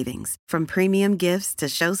unbeatable savings, from premium gifts to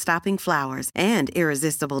show-stopping flowers and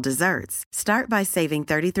irresistible desserts. Start by saving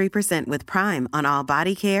 33% with Prime on all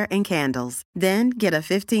body care and candles. Then get a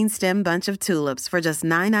 15-stem bunch of tulips for just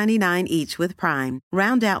 $9.99 each with Prime.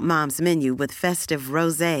 Round out Mom's menu with festive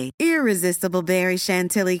rosé, irresistible berry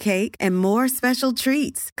chantilly cake, and more special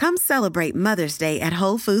treats. Come celebrate Mother's Day at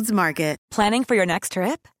Whole Foods Market. Planning for your next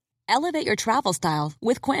trip? Elevate your travel style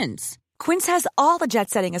with Quince. Quince has all the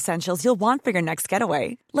jet-setting essentials you'll want for your next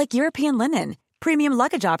getaway, like European linen, premium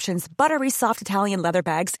luggage options, buttery soft Italian leather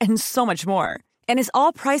bags, and so much more. And is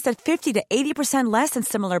all priced at 50 to 80% less than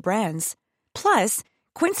similar brands. Plus,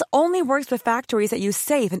 Quince only works with factories that use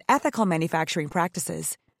safe and ethical manufacturing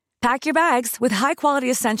practices. Pack your bags with high-quality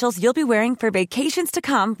essentials you'll be wearing for vacations to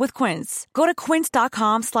come with Quince. Go to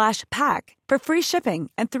quince.com/pack for free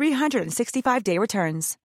shipping and 365-day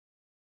returns.